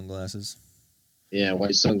 White sunglasses. Yeah,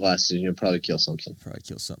 white sunglasses, you'll probably kill something. Probably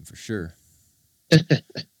kill something for sure.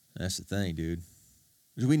 That's the thing, dude.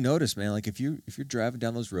 We notice, man, like if you're driving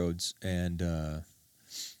down those roads and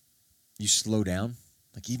you slow down,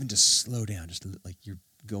 like even just slow down, just like you're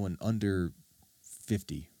going under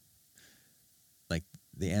 50, like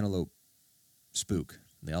the antelope spook.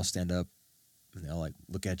 They all stand up and they all like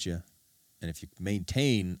look at you. And if you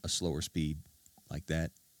maintain a slower speed like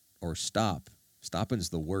that or stopping's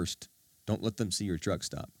the worst. Don't let them see your truck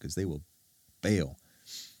stop because they will bail.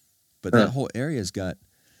 But that whole area's got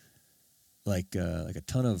like a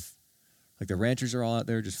ton of, like the ranchers are all out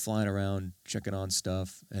there just flying around checking on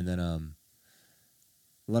stuff, and then a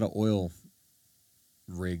lot of oil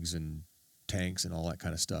rigs and tanks and all that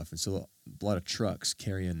kind of stuff, and so a lot of trucks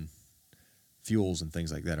carrying fuels and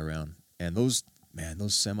things like that around. And those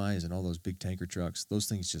semis and all those big tanker trucks, those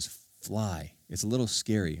things just fly. It's a little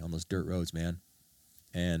scary on those dirt roads, man,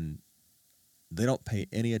 and they don't pay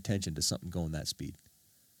any attention to something going that speed,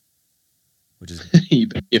 which is you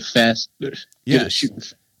better get fast. Yeah.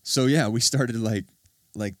 So yeah, we started like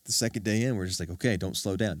the second day in, we're just like, okay, don't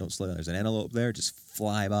slow down. There's an antelope there, just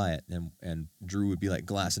fly by it, and Drew would be like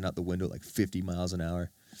glassing out the window at like 50 miles an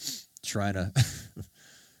hour, trying to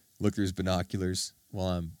look through his binoculars while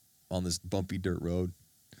I'm on this bumpy dirt road,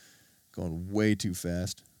 going way too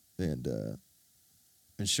fast, and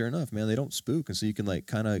sure enough, man, they don't spook, and so you can like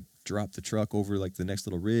kind of drop the truck over like the next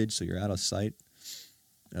little ridge, so you're out of sight,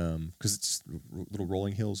 because it's little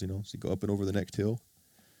rolling hills, you know. So you go up and over the next hill,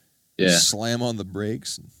 slam on the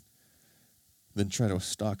brakes, and then try to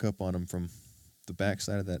stock up on them from the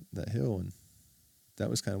backside of that hill, and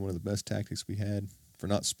that was kind of one of the best tactics we had for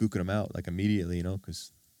not spooking them out like immediately, you know,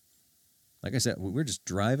 because like I said, we're just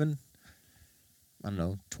driving, I don't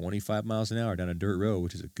know, 25 miles an hour down a dirt road,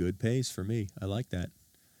 which is a good pace for me. I like that.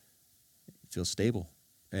 It feels stable.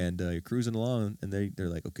 and you're cruising along, and they're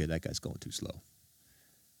like, okay, that guy's going too slow.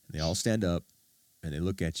 And they all stand up, and they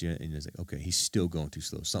look at you, and you're like, okay, he's still going too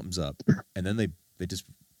slow. Something's up. And then they just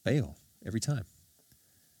bail every time.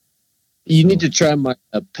 You So- need to try my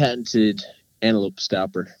patented antelope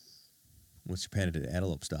stopper. What's your patented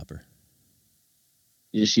antelope stopper?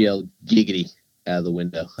 You just yell giggity out of the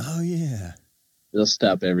window. Oh, yeah. They'll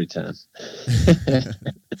stop every time.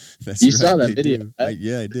 That's You saw that they video, do. right?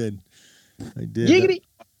 Yeah, I did. Giggity!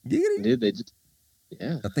 Giggity. Dude, they just,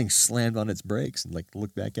 yeah. That thing slammed on its brakes and, like,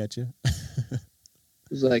 looked back at you. It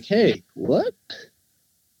was like, hey, what?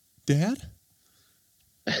 Dad?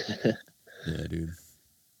 Yeah, dude.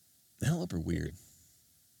 Antelope are weird.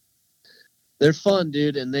 They're fun,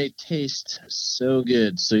 dude, and they taste so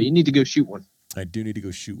good. So you need to go shoot one. I do need to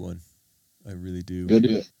go shoot one. I really do. Go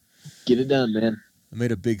do it. Get it done, man. I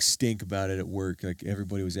made a big stink about it at work. Like,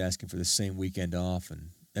 everybody was asking for the same weekend off, and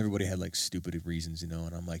everybody had, like, stupid reasons, you know.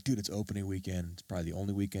 And I'm like, dude, it's opening weekend. It's probably the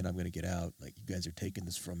only weekend I'm going to get out. Like, you guys are taking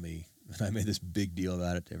this from me. And I made this big deal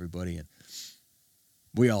about it to everybody, and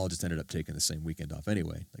we all just ended up taking the same weekend off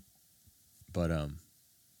anyway. Like, but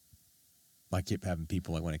I kept having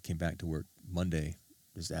people, like, when I came back to work Monday,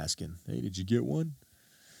 just asking, hey, did you get one?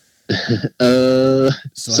 It's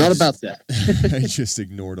So not about that. I just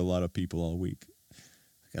ignored a lot of people all week.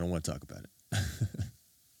 I don't want to talk about it.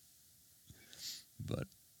 But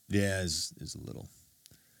yeah, it's a little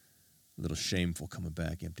shameful coming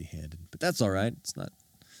back empty-handed. But that's all right. It's not.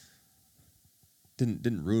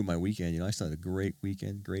 Didn't ruin my weekend. You know, I still had a great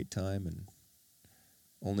weekend, great time, and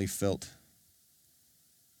only felt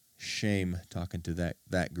shame talking to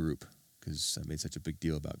that group because I made such a big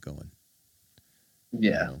deal about going.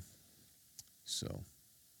 You Yeah. know? So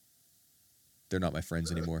they're not my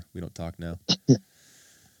friends anymore. We don't talk now.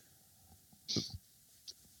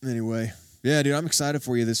 Anyway, yeah, dude, I'm excited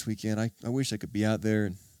for you this weekend. I wish I could be out there,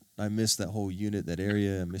 and I miss that whole unit, that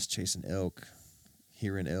area. I miss chasing elk,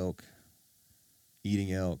 hearing elk,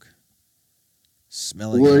 eating elk,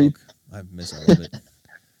 smelling Were you- elk. I miss all of it.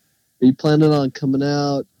 Are you planning on coming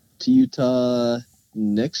out to Utah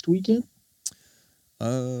next weekend?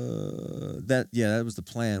 That was the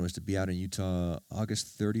plan, was to be out in Utah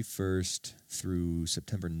August 31st through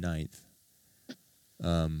September 9th.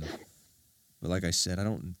 But like I said, I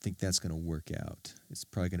don't think that's going to work out. It's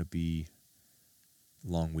probably going to be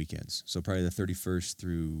long weekends. So probably the 31st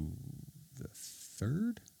through the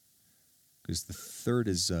 3rd? Because the 3rd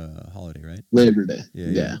is a holiday, right? Labor Day.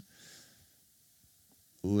 Yeah.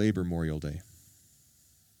 Labor Memorial Day.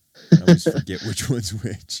 I always forget which one's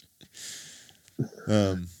which.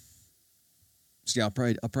 So yeah, I'll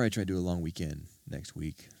probably try to do a long weekend next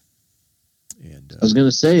week. And I was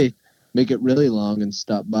gonna say, make it really long and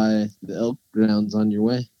stop by the elk grounds on your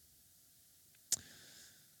way.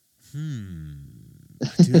 Dude,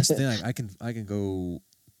 that's the thing. I can go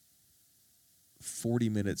 40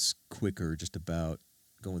 minutes quicker just about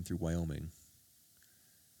going through Wyoming.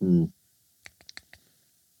 Hmm.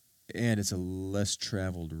 And it's a less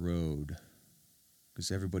traveled road because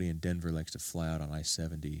everybody in Denver likes to fly out on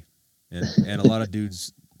I-70. And a lot of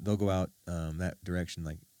dudes, they'll go out that direction,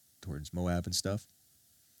 like towards Moab and stuff.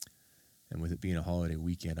 And with it being a holiday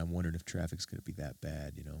weekend, I'm wondering if traffic's going to be that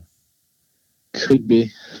bad, you know. Could be,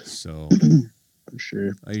 So for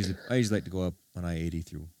sure. I usually like to go up on I-80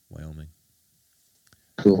 through Wyoming.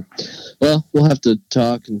 Cool. Well, we'll have to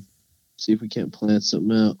talk and see if we can't plan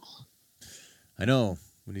something out. I know.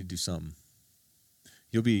 We need to do something.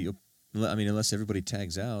 Unless everybody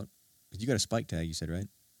tags out. You got a spike tag, you said, right?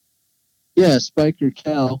 Yeah, Spike or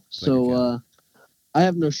Cal. Spike or Cal. I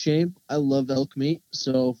have no shame. I love elk meat.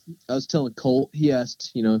 So I was telling Colt, he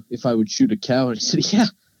asked, if I would shoot a cow. And I said, yeah,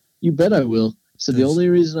 you bet I will. So the Nice. only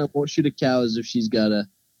reason I won't shoot a cow is if she's got a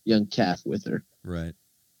young calf with her. Right.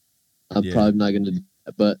 I'm Yeah. probably not going to do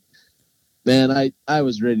that. But, man, I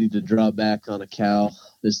was ready to draw back on a cow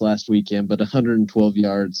this last weekend, but 112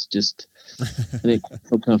 yards, just I didn't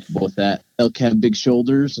feel comfortable with that. Elk have big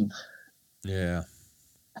shoulders, and Yeah.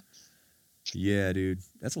 Yeah, dude.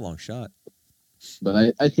 That's a long shot.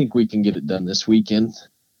 but I think we can get it done this weekend.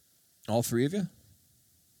 All three of you?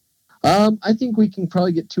 I think we can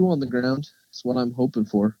probably get 2 on the ground. That's what I'm hoping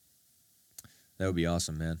for. That would be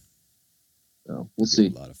awesome, man. So we'll It'd be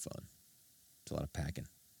see. a lot of fun. It's a lot of packing.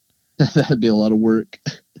 That'd be a lot of work.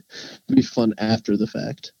 It'd be fun after the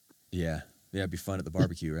fact. Yeah. Yeah, it'd be fun at the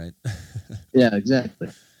barbecue, right? Yeah, exactly.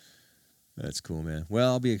 That's cool, man. Well,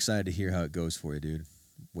 I'll be excited to hear how it goes for you, dude. Yeah,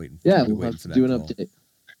 Waiting we'll have for to that do an call. update.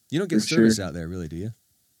 You don't get for service sure. out there, really, do you?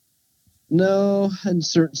 No, in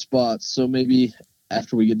certain spots. So maybe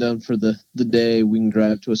after we get done for the day, we can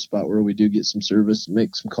drive to a spot where we do get some service and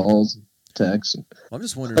make some calls. text. I'm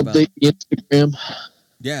just wondering about. Update the Instagram.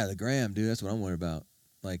 Yeah, the gram, dude. That's what I'm wondering about.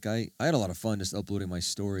 Like, I had a lot of fun just uploading my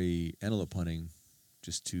story antelope hunting,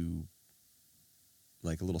 just to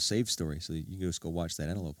like a little save story, so that you can just go watch that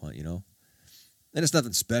antelope hunt, you know. And it's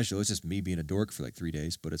nothing special. It's just me being a dork for like 3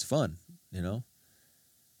 days, but it's fun, you know.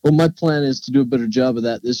 Well, my plan is to do a better job of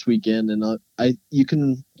that this weekend, and you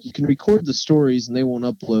can record the stories and they won't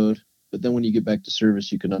upload, but then when you get back to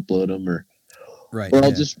service, you can upload them, or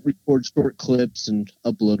I'll just record short clips and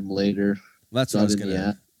upload them later. That's what I was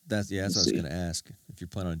gonna. That's what I was gonna ask. If you're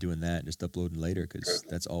planning on doing that, and just uploading later, because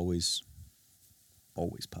that's always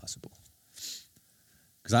possible.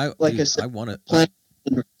 Because I want to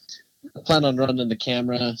plan on running the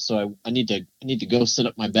camera, so I need to go set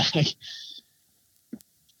up my bag.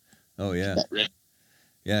 Oh yeah,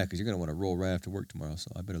 yeah, because you're gonna want to roll right after work tomorrow,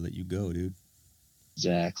 so I better let you go, dude.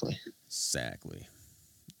 Exactly.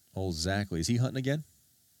 Old Zachary, is he hunting again?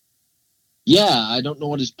 Yeah, I don't know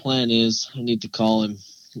what his plan is. I need to call him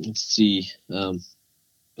and see.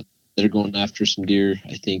 They're going after some deer,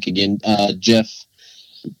 I think. Again, Jeff,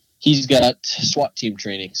 he's got SWAT team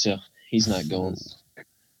training, so he's not going.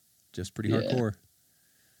 Just pretty hardcore.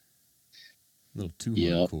 A little too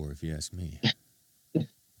hardcore, if you ask me.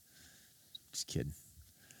 Just kidding.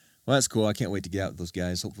 Well, that's cool. I can't wait to get out with those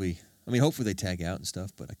guys. Hopefully they tag out and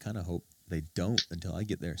stuff, but I kind of hope they don't until I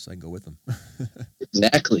get there so I can go with them.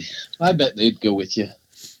 Exactly. I bet they'd go with you.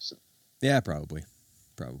 So. Yeah, probably.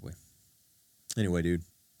 Anyway, dude.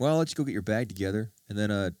 Well, I'll let you go get your bag together, and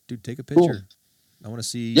then, dude, take a picture. Cool. I want to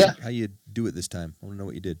see how you do it this time. I want to know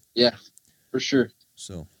what you did. Yeah, for sure.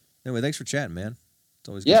 So, anyway, thanks for chatting, man. It's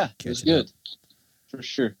always good. It was good. Up. For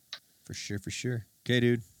sure. For sure. Okay,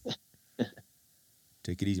 dude.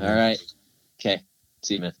 Take it easy, man. All right. Okay.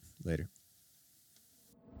 See you, man. Later.